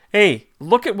 Hey,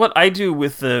 look at what I do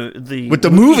with the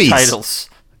movies titles.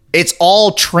 It's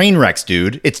all train wrecks,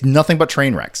 dude. It's nothing but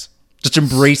train wrecks. Just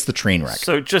embrace the train wreck.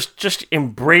 So just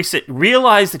embrace it.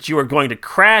 Realize that you are going to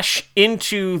crash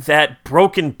into that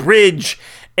broken bridge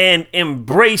and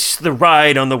embrace the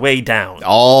ride on the way down.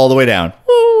 All the way down.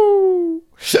 Woo!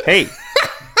 Hey,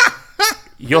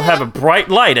 you'll have a bright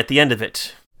light at the end of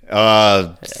it.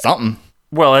 Something.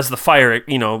 Well, as the fire,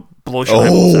 blows your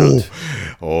eyeballs out.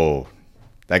 Oh,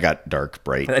 that got dark,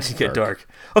 bright. That did get dark.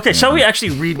 Okay, shall we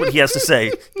actually read what he has to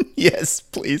say? Yes,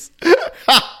 please.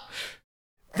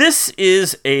 This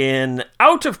is an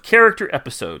out-of-character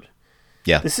episode.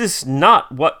 Yeah. This is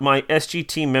not what my SG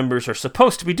team members are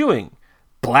supposed to be doing.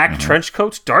 Black trench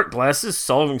coats, dark glasses,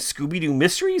 solving Scooby-Doo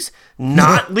mysteries,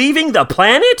 not leaving the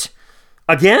planet?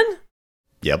 Again?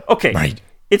 Yep. Okay. Right.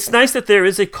 It's nice that there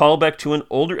is a callback to an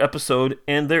older episode,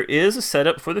 and there is a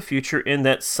setup for the future in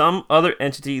that some other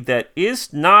entity that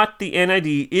is not the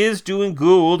NID is doing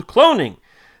Goa'uld cloning.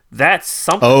 That's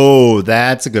something. Oh,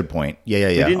 that's a good point. Yeah.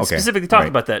 We didn't specifically talk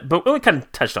about that, but we kind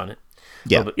of touched on it.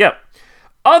 Yeah. Yeah.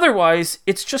 Otherwise,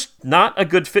 it's just not a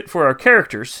good fit for our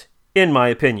characters, in my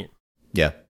opinion.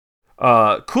 Yeah.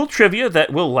 Cool trivia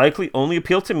that will likely only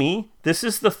appeal to me. This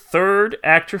is the third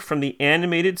actor from the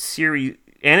animated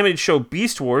show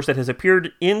Beast Wars that has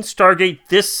appeared in Stargate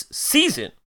this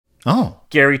season. Oh.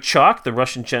 Gary Chalk, the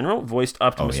Russian general, voiced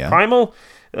Optimus Primal.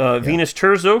 Venus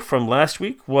Terzo from last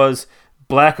week was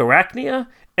Black Arachnia.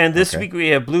 And this week we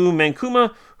have Blue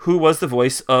Mankuma, who was the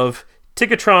voice of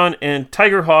Tigatron and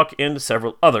Tigerhawk and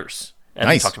several others, as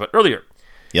we talked about earlier.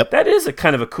 Yep. That is a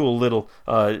kind of a cool little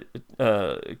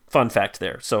fun fact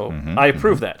there. So I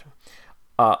approve that.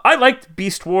 I liked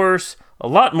Beast Wars a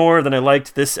lot more than I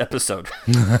liked this episode.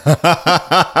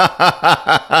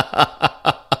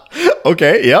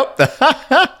 Okay, yep.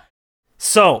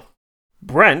 So,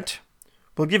 Brent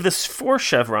will give this 4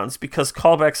 chevrons because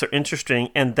callbacks are interesting,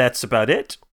 and that's about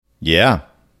it. Yeah.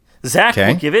 Zach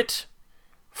will give it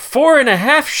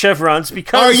 4.5 chevrons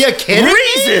because Are you kidding me?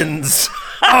 reasons.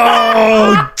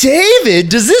 Oh, David,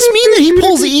 does this mean that he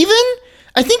pulls even?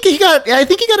 I think he got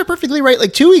it perfectly right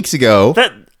like 2 weeks ago.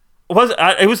 That was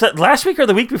it was that last week or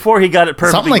the week before he got it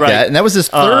perfectly Something like right. that. And that was his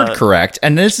third correct.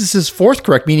 And this is his fourth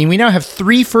correct, meaning we now have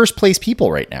 3 first place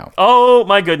people right now. Oh,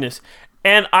 my goodness.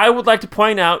 And I would like to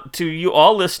point out to you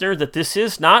all listeners that this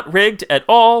is not rigged at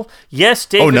all. Yes,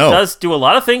 David does do a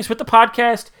lot of things with the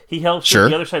podcast. He helps with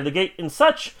the other side of the gate and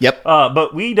such. Yep.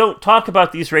 But we don't talk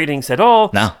about these ratings at all.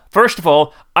 No. First of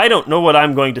all, I don't know what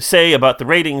I'm going to say about the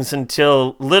ratings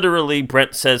until literally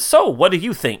Brent says, "So, what do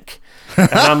you think?"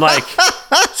 And I'm like,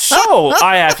 so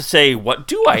I have to say, what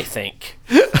do I think?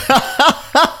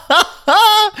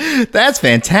 That's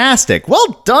fantastic.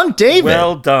 Well done, David.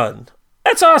 Well done.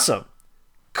 That's awesome.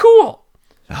 Cool.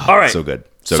 All right. So good.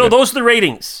 So good. those are the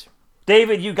ratings.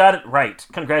 David, you got it right.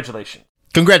 Congratulations.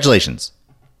 Congratulations.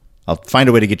 I'll find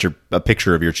a way to get a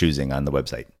picture of your choosing on the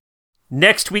website.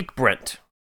 Next week, Brent.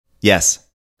 Yes.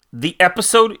 The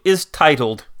episode is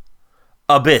titled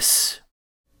Abyss.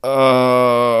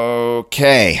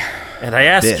 Okay. And I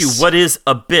ask you, what is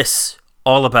Abyss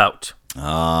all about? Okie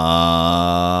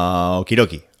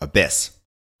dokie. Abyss.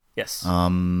 Yes.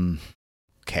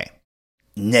 Okay.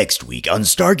 Next week on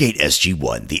Stargate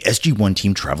SG-1, the SG-1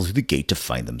 team travel through the gate to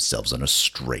find themselves on a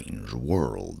strange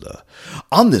world.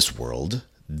 On this world,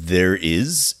 there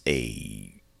is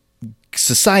a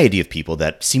society of people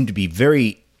that seem to be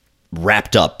very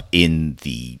wrapped up in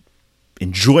the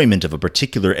enjoyment of a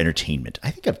particular entertainment.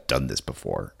 I think I've done this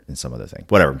before in some other thing.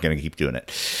 Whatever, I'm going to keep doing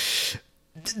it.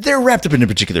 They're wrapped up in a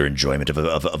particular enjoyment of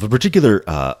a particular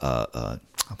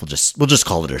we'll just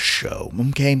call it a show.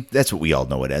 Okay, that's what we all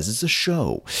know it as. It's a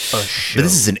show. A show. But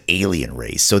this is an alien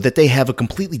race, so that they have a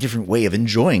completely different way of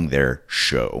enjoying their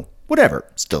show. Whatever,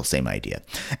 still same idea.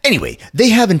 Anyway, they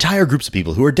have entire groups of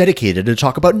people who are dedicated to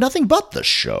talk about nothing but the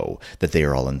show that they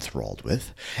are all enthralled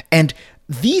with, and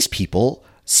these people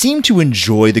seem to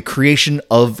enjoy the creation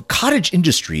of cottage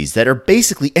industries that are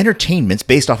basically entertainments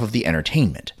based off of the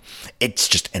entertainment. It's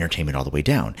just entertainment all the way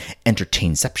down.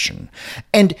 Entertainception.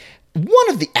 And one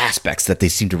of the aspects that they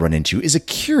seem to run into is a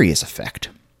curious effect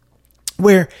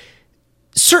where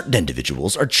certain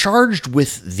individuals are charged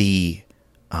with the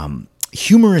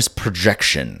humorous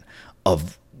projection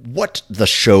of what the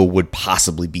show would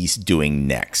possibly be doing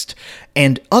next.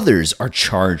 And others are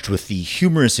charged with the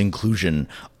humorous inclusion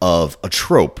of a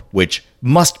trope which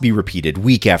must be repeated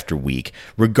week after week,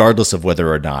 regardless of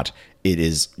whether or not it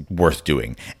is worth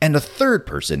doing. And a third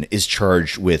person is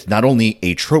charged with not only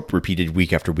a trope repeated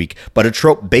week after week, but a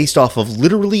trope based off of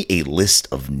literally a list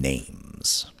of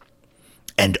names.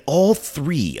 And all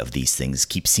 3 of these things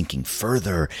keep sinking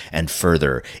further and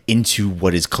further into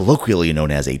what is colloquially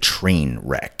known as a train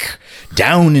wreck.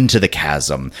 Down into the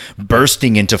chasm,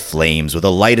 bursting into flames with a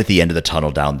light at the end of the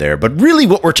tunnel down there. But really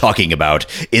what we're talking about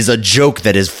is a joke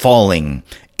that is falling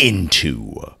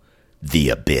into the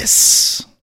abyss.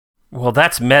 Well,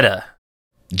 that's meta.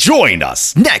 Join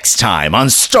us next time on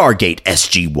Stargate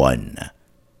SG-1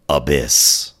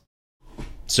 Abyss.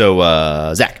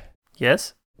 So, Zach.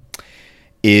 Yes?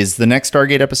 Is the next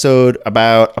Stargate episode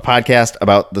about a podcast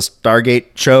about the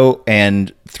Stargate show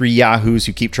and 3 yahoos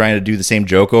who keep trying to do the same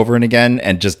joke over and again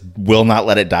and just will not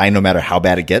let it die no matter how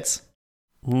bad it gets?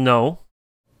 No.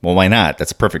 Well, why not?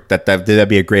 That's perfect. That'd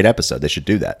be a great episode. They should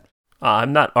do that.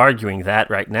 I'm not arguing that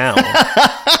right now.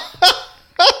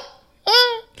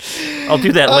 I'll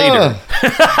do that later.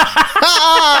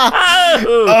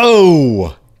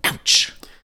 Oh, ouch.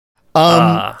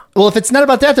 Well, if it's not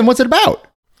about that, then what's it about?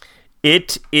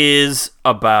 It is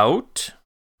about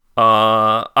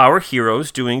our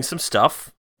heroes doing some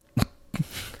stuff.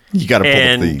 You got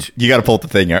to pull up the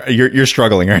thing. You're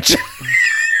struggling, aren't you?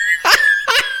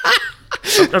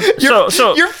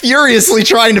 You're furiously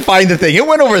trying to find the thing. It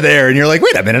went over there, and you're like,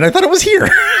 wait a minute, I thought it was here.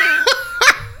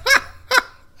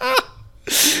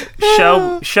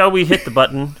 Shall we hit the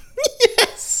button?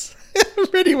 Yes. I'm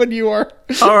ready when you are.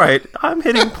 All right, I'm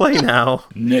hitting play now.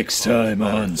 Next time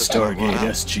on Stargate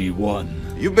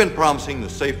SG-1. You've been promising the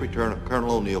safe return of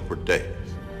Colonel O'Neill for days.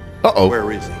 Uh-oh.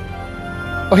 Where is he?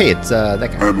 Oh, hey, it's that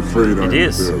guy. I'm afraid I'm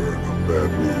is. the bearer of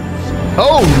bad news.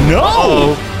 Oh, no!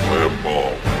 Oh, I am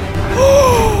Maul.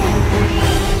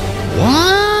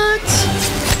 What?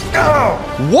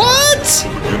 What?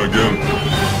 Begin again.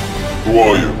 Who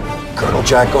are you? Colonel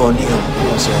Jack O'Neill,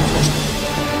 U.S. Air Force.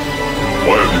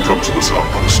 Why have you come to this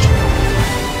outpost?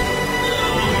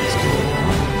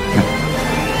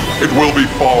 It will be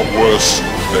far worse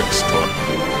next time.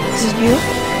 Is it you?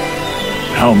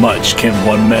 How much can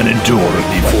one man endure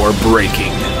before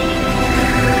breaking?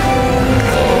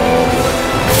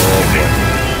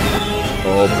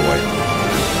 Oh, boy.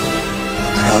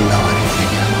 I don't know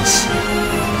anything else.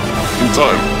 In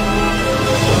time.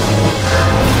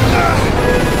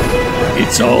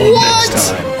 It's all next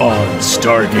time on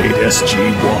Stargate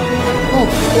SG-1. Oh,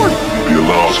 poor. Be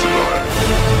allowed to die.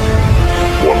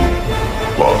 One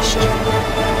last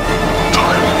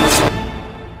time.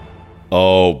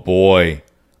 Oh, boy.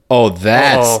 Oh,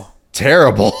 that's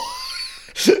terrible.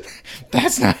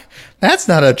 That's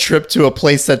not a trip to a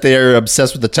place that they're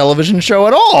obsessed with the television show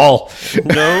at all.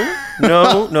 no,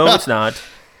 it's not.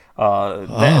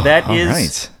 That is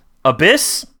right.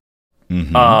 Abyss.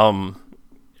 Mm-hmm.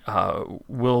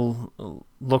 We'll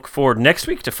look forward next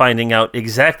week to finding out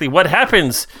exactly what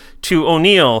happens to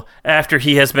O'Neill after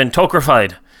he has been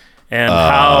tokrified and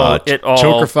how it all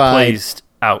tokrified plays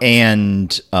out. And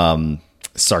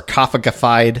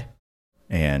sarcophagified.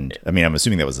 And, I mean, I'm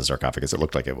assuming that was a sarcophagus. It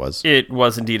looked like it was. It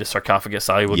was indeed a sarcophagus.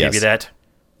 I will give you that.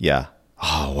 Yeah.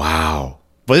 Oh, wow.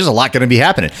 But there's a lot going to be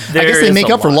happening. I There guess they is make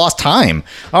a up for lot. lost time.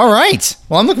 All right.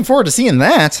 Well, I'm looking forward to seeing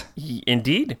that.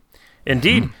 Indeed.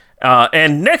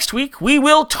 And next week, we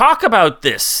will talk about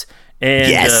this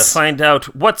and find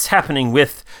out what's happening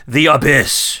with the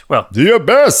Abyss. Well, The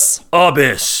Abyss.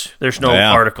 Abyss. There's no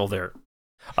article there.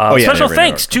 Special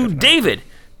thanks to David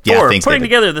for thanks, putting David.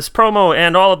 together this promo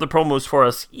and all of the promos for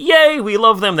us. Yay, we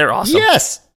love them. They're awesome.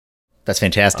 Yes. That's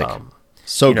fantastic.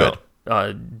 So good.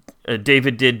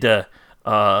 David did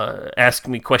ask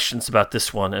me questions about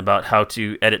this one, about how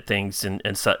to edit things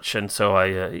and such, and so I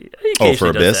occasionally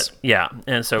for does Abyss? that. Yeah,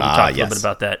 and so we talked a little yes. bit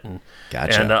about that, and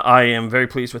Gotcha. and I am very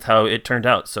pleased with how it turned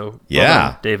out. So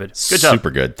well done, David, good job.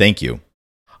 Super good. Thank you.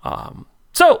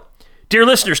 So, dear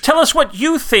listeners, tell us what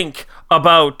you think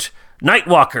about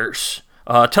Nightwalkers.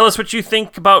 Tell us what you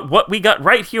think about what we got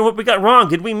right here, what we got wrong.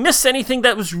 Did we miss anything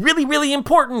that was really, really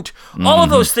important? All of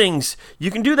those things. You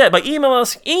can do that by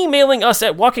emailing us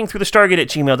at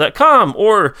walkingthroughthestargate@gmail.com,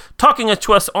 or talking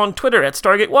to us on Twitter at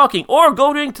Stargate Walking, or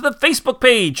going to the Facebook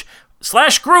page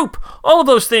 /group, all of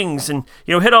those things, and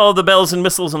hit all the bells and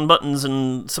whistles and buttons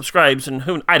and subscribes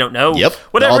and I don't know. Yep,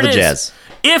 whatever all the it is. jazz.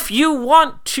 If you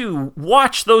want to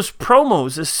watch those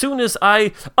promos as soon as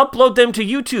I upload them to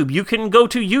YouTube, you can go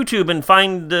to YouTube and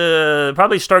find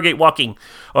probably Stargate Walking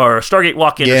or Stargate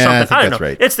Walk-In or something. I think I don't that's know.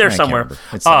 right. It's there I can't somewhere. remember.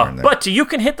 It's somewhere in there. But you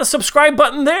can hit the subscribe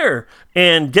button there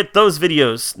and get those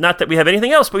videos. Not that we have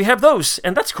anything else, but we have those,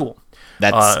 and that's cool.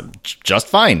 That's just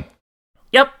fine.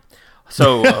 Yep.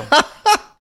 So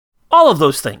all of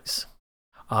those things.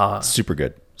 Super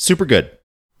good. Super good.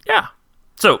 Yeah.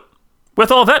 So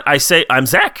with all that, I say I'm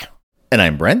Zach, And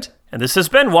I'm Brent. and this has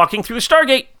been Walking Through the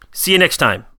Stargate. See you next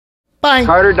time. Bye.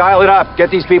 Carter, dial it up.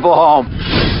 Get these people home.